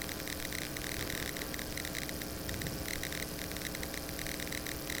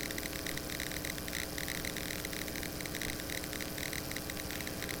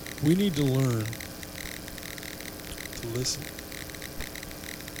 We need to learn to listen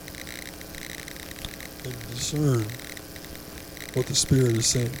and discern what the Spirit is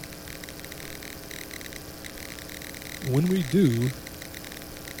saying. When we do,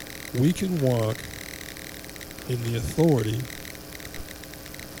 we can walk in the authority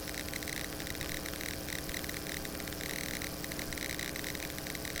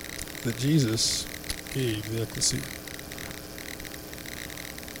that Jesus gave the ecclesia.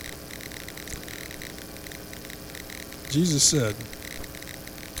 Jesus said,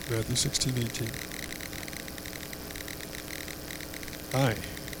 Matthew 16:18, "I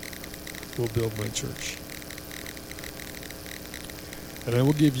will build my church, and I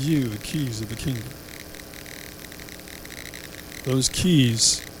will give you the keys of the kingdom." Those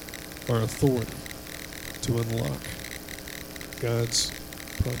keys are authority to unlock God's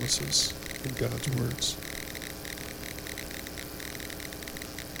promises and God's words.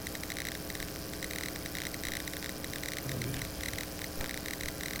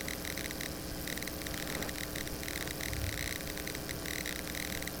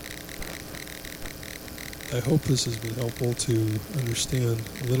 I hope this has been helpful to understand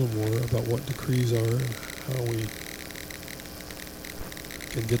a little more about what decrees are and how we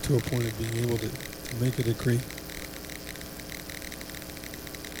can get to a point of being able to make a decree.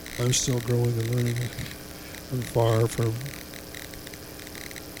 I'm still growing and learning. I'm far from...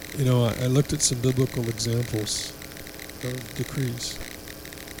 I looked at some biblical examples of decrees.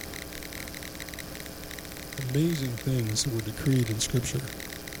 Amazing things were decreed in Scripture.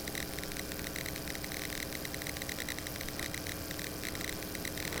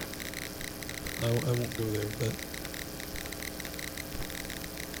 I won't go there, but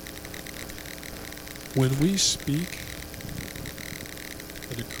when we speak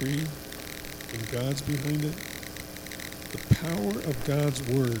a decree and God's behind it, the power of God's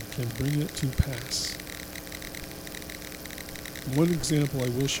word can bring it to pass. One example I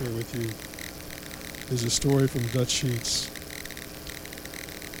will share with you is a story from Dutch Sheets.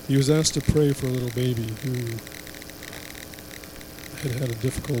 He was asked to pray for a little baby who had a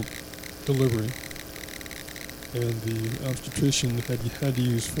difficult delivery, and the obstetrician had to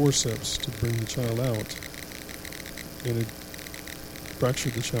use forceps to bring the child out, and it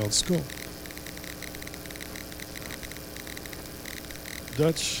fractured the child's skull.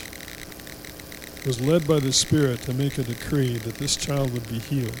 Dutch was led by the Spirit to make a decree that this child would be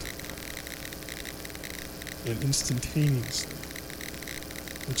healed. And instantaneously,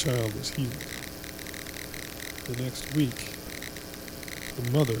 the child was healed. The next week,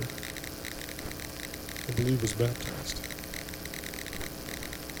 the mother, I believe, was baptized.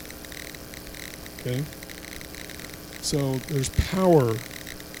 Okay? So there's power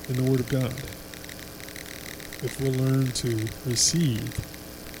in the Word of God if we'll learn to receive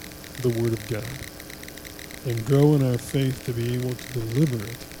the Word of God and grow in our faith to be able to deliver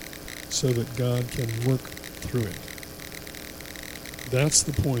it so that God can work through it. That's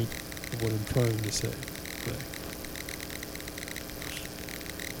the point of what I'm trying to say today.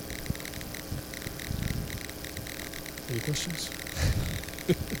 Any questions?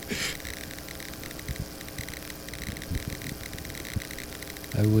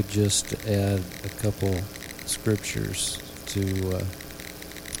 I would just add a couple scriptures to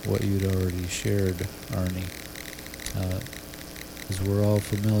what you'd already shared, Arnie. As we're all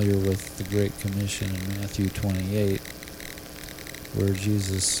familiar with the Great Commission in Matthew 28, where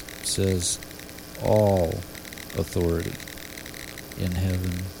Jesus says, all authority in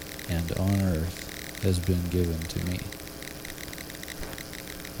heaven and on earth has been given to me.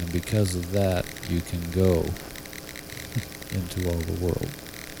 And because of that, you can go into all the world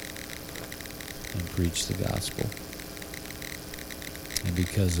and preach the gospel. And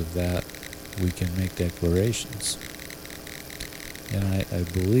because of that, we can make declarations. And I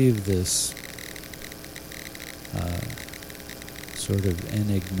believe this sort of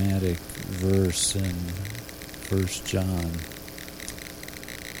enigmatic verse in 1 John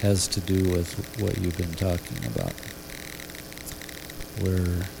has to do with what you've been talking about,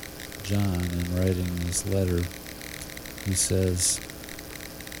 where John, in writing this letter, he says,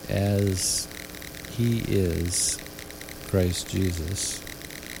 as he is Christ Jesus,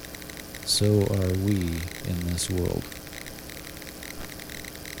 so are we in this world.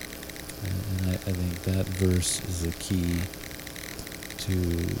 And I think that verse is a key to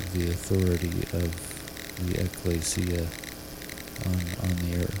the authority of the ecclesia on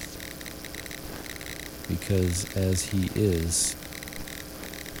the earth. Because as he is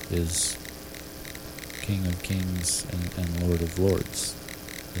King of Kings and Lord of Lords,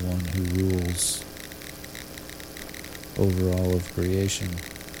 the one who rules over all of creation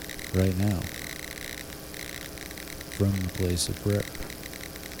right now, from the place of prayer,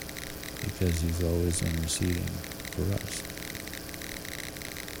 because he's always interceding for us.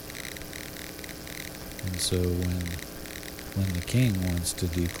 And so when the King wants to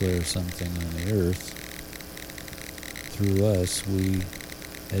declare something on the earth, through us, we,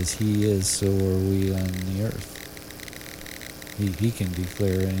 as he is, so are we on the earth. He can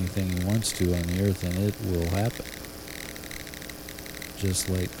declare anything he wants to on the earth, and it will happen. Just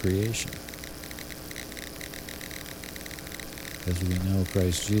like creation. As we know,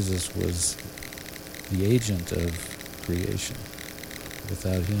 Christ Jesus was the agent of creation.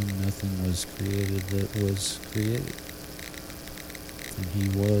 Without him, nothing was created that was created. And he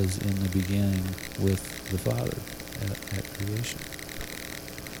was in the beginning with the Father at creation.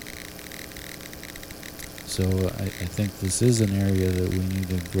 So I think this is an area that we need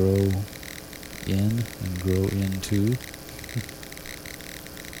to grow in and grow into.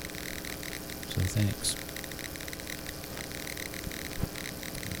 So thanks.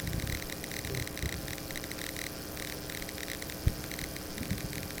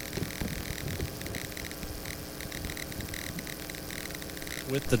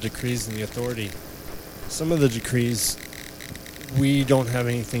 with the decrees and the authority, some of the decrees we don't have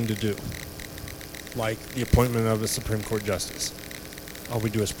anything to do, like the appointment of a Supreme Court justice. All we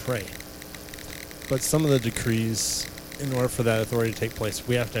do is pray. But some of the decrees, in order for that authority to take place,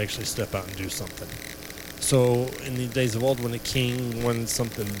 we have to actually step out and do something. So in the days of old, when a king wanted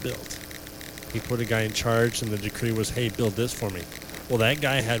something built, he put a guy in charge, and the decree was, hey, build this for me. Well, that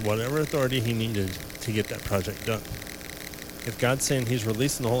guy had whatever authority he needed to get that project done. If God's saying he's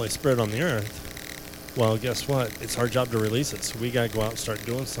releasing the Holy Spirit on the earth, well, guess what? It's our job to release it. So we got to go out and start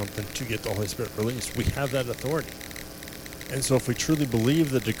doing something to get the Holy Spirit released. We have that authority. And so if we truly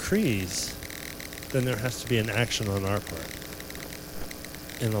believe the decrees, then there has to be an action on our part.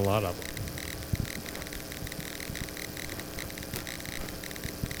 In a lot of them.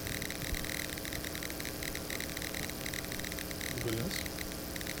 Anybody else?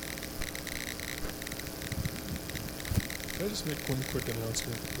 Can I just make one quick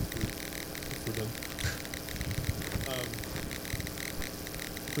announcement if we're done?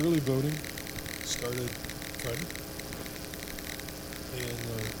 Early voting started Friday, and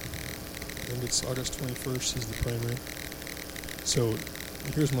I think it's August 21st is the primary. So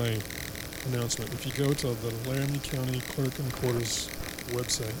here's my announcement. If you go to the Laramie County Clerk and Recorder's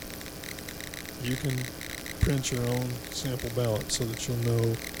website, you can print your own sample ballot so that you'll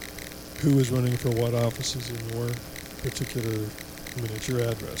know who is running for what offices in your particular, it's your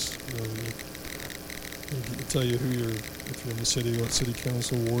address. It'll tell you if you're in the city, what city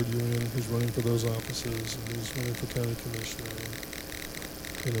council ward you're in, who's running for those offices, and who's running for county commissioner,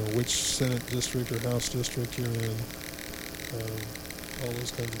 and which Senate district or House district you're in, all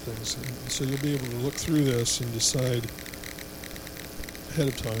those kinds of things. And so you'll be able to look through this and decide ahead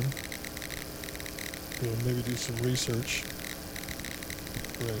of time. Maybe do some research.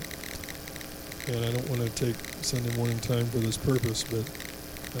 Right. And I don't want to take Sunday morning time for this purpose, but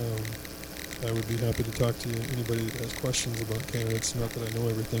I would be happy to talk to anybody that has questions about candidates. Not that I know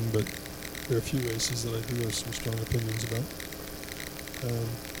everything, but there are a few races that I do have some strong opinions about.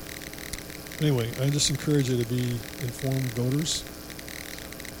 Anyway, I just encourage you to be informed voters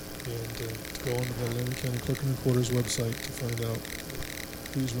and to go onto the Laramie County Clerk and Recorder's website to find out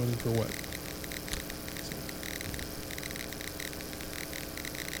who's running for what.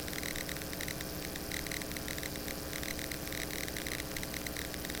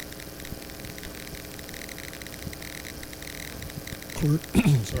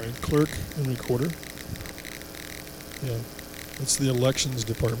 Clerk and Recorder. Yeah, it's the elections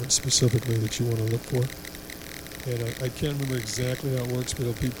department specifically that you want to look for. And I can't remember exactly how it works, but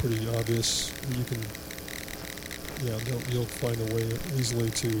it'll be pretty obvious. You can, you'll find a way easily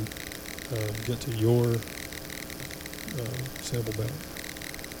to get to your sample ballot.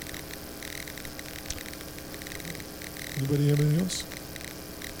 Anybody have anything else?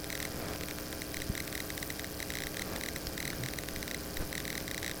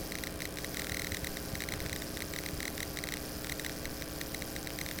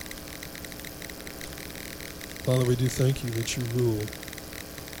 Father, we do thank you that you rule.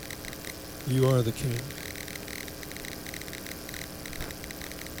 You are the King.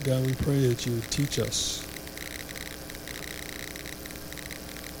 God, we pray that you would teach us,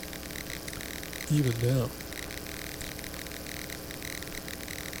 even now,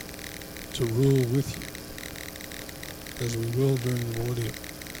 to rule with you, as we will during the millennium.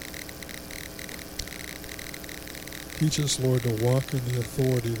 Teach us, Lord, to walk in the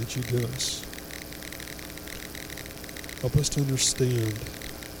authority that you give us. Help us to understand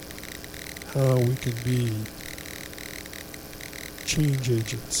how we can be change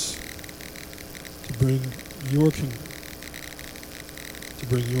agents to bring your kingdom, to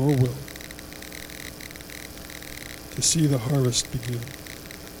bring your will, to see the harvest begin.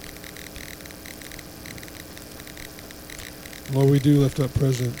 Lord, we do lift up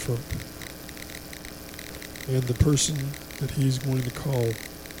President Trump and the person that he's going to call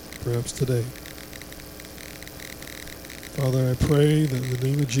perhaps today. Father, I pray that in the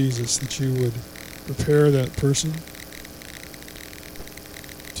name of Jesus that you would prepare that person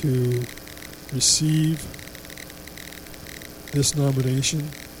to receive this nomination,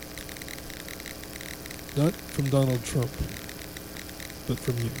 not from Donald Trump, but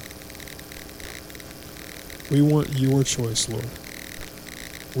from you. We want your choice, Lord.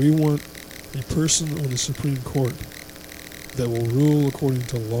 We want a person on the Supreme Court that will rule according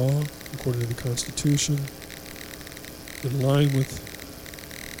to law, according to the Constitution, in line with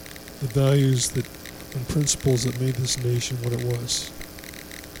the values that and principles that made this nation what it was.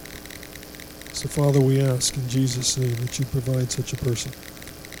 So, Father, we ask in Jesus' name that you provide such a person.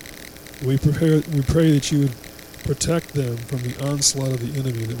 We pray that you would Protect them from the onslaught of the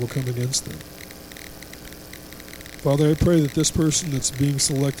enemy that will come against them. Father, I pray that this person that's being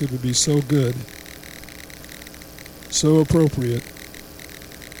selected would be so good, so appropriate,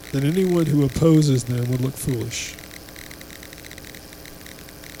 that anyone who opposes them would look foolish.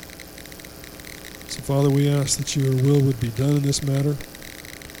 So, Father, we ask that your will would be done in this matter,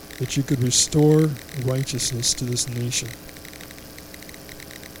 that you could restore righteousness to this nation.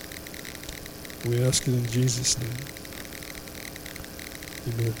 We ask it in Jesus' name.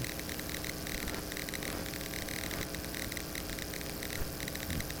 Amen.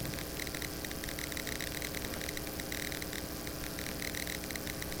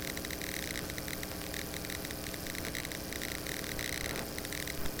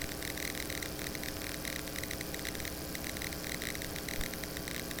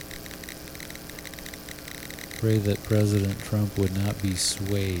 Pray that President Trump would not be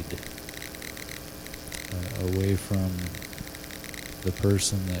swayed away from the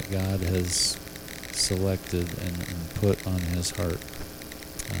person that God has selected and put on his heart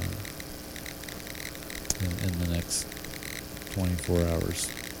in the next 24 hours.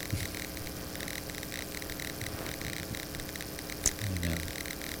 Amen.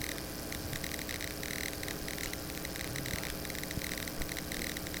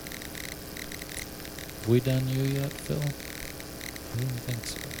 Have we done you yet, Phil? I didn't think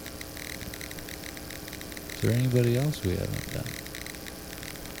so. Is there anybody else we haven't done?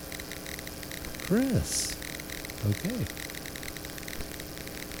 Chris. Okay.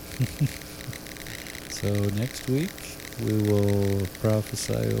 So next week we will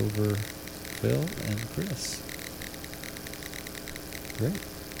prophesy over Phil and Chris. Great.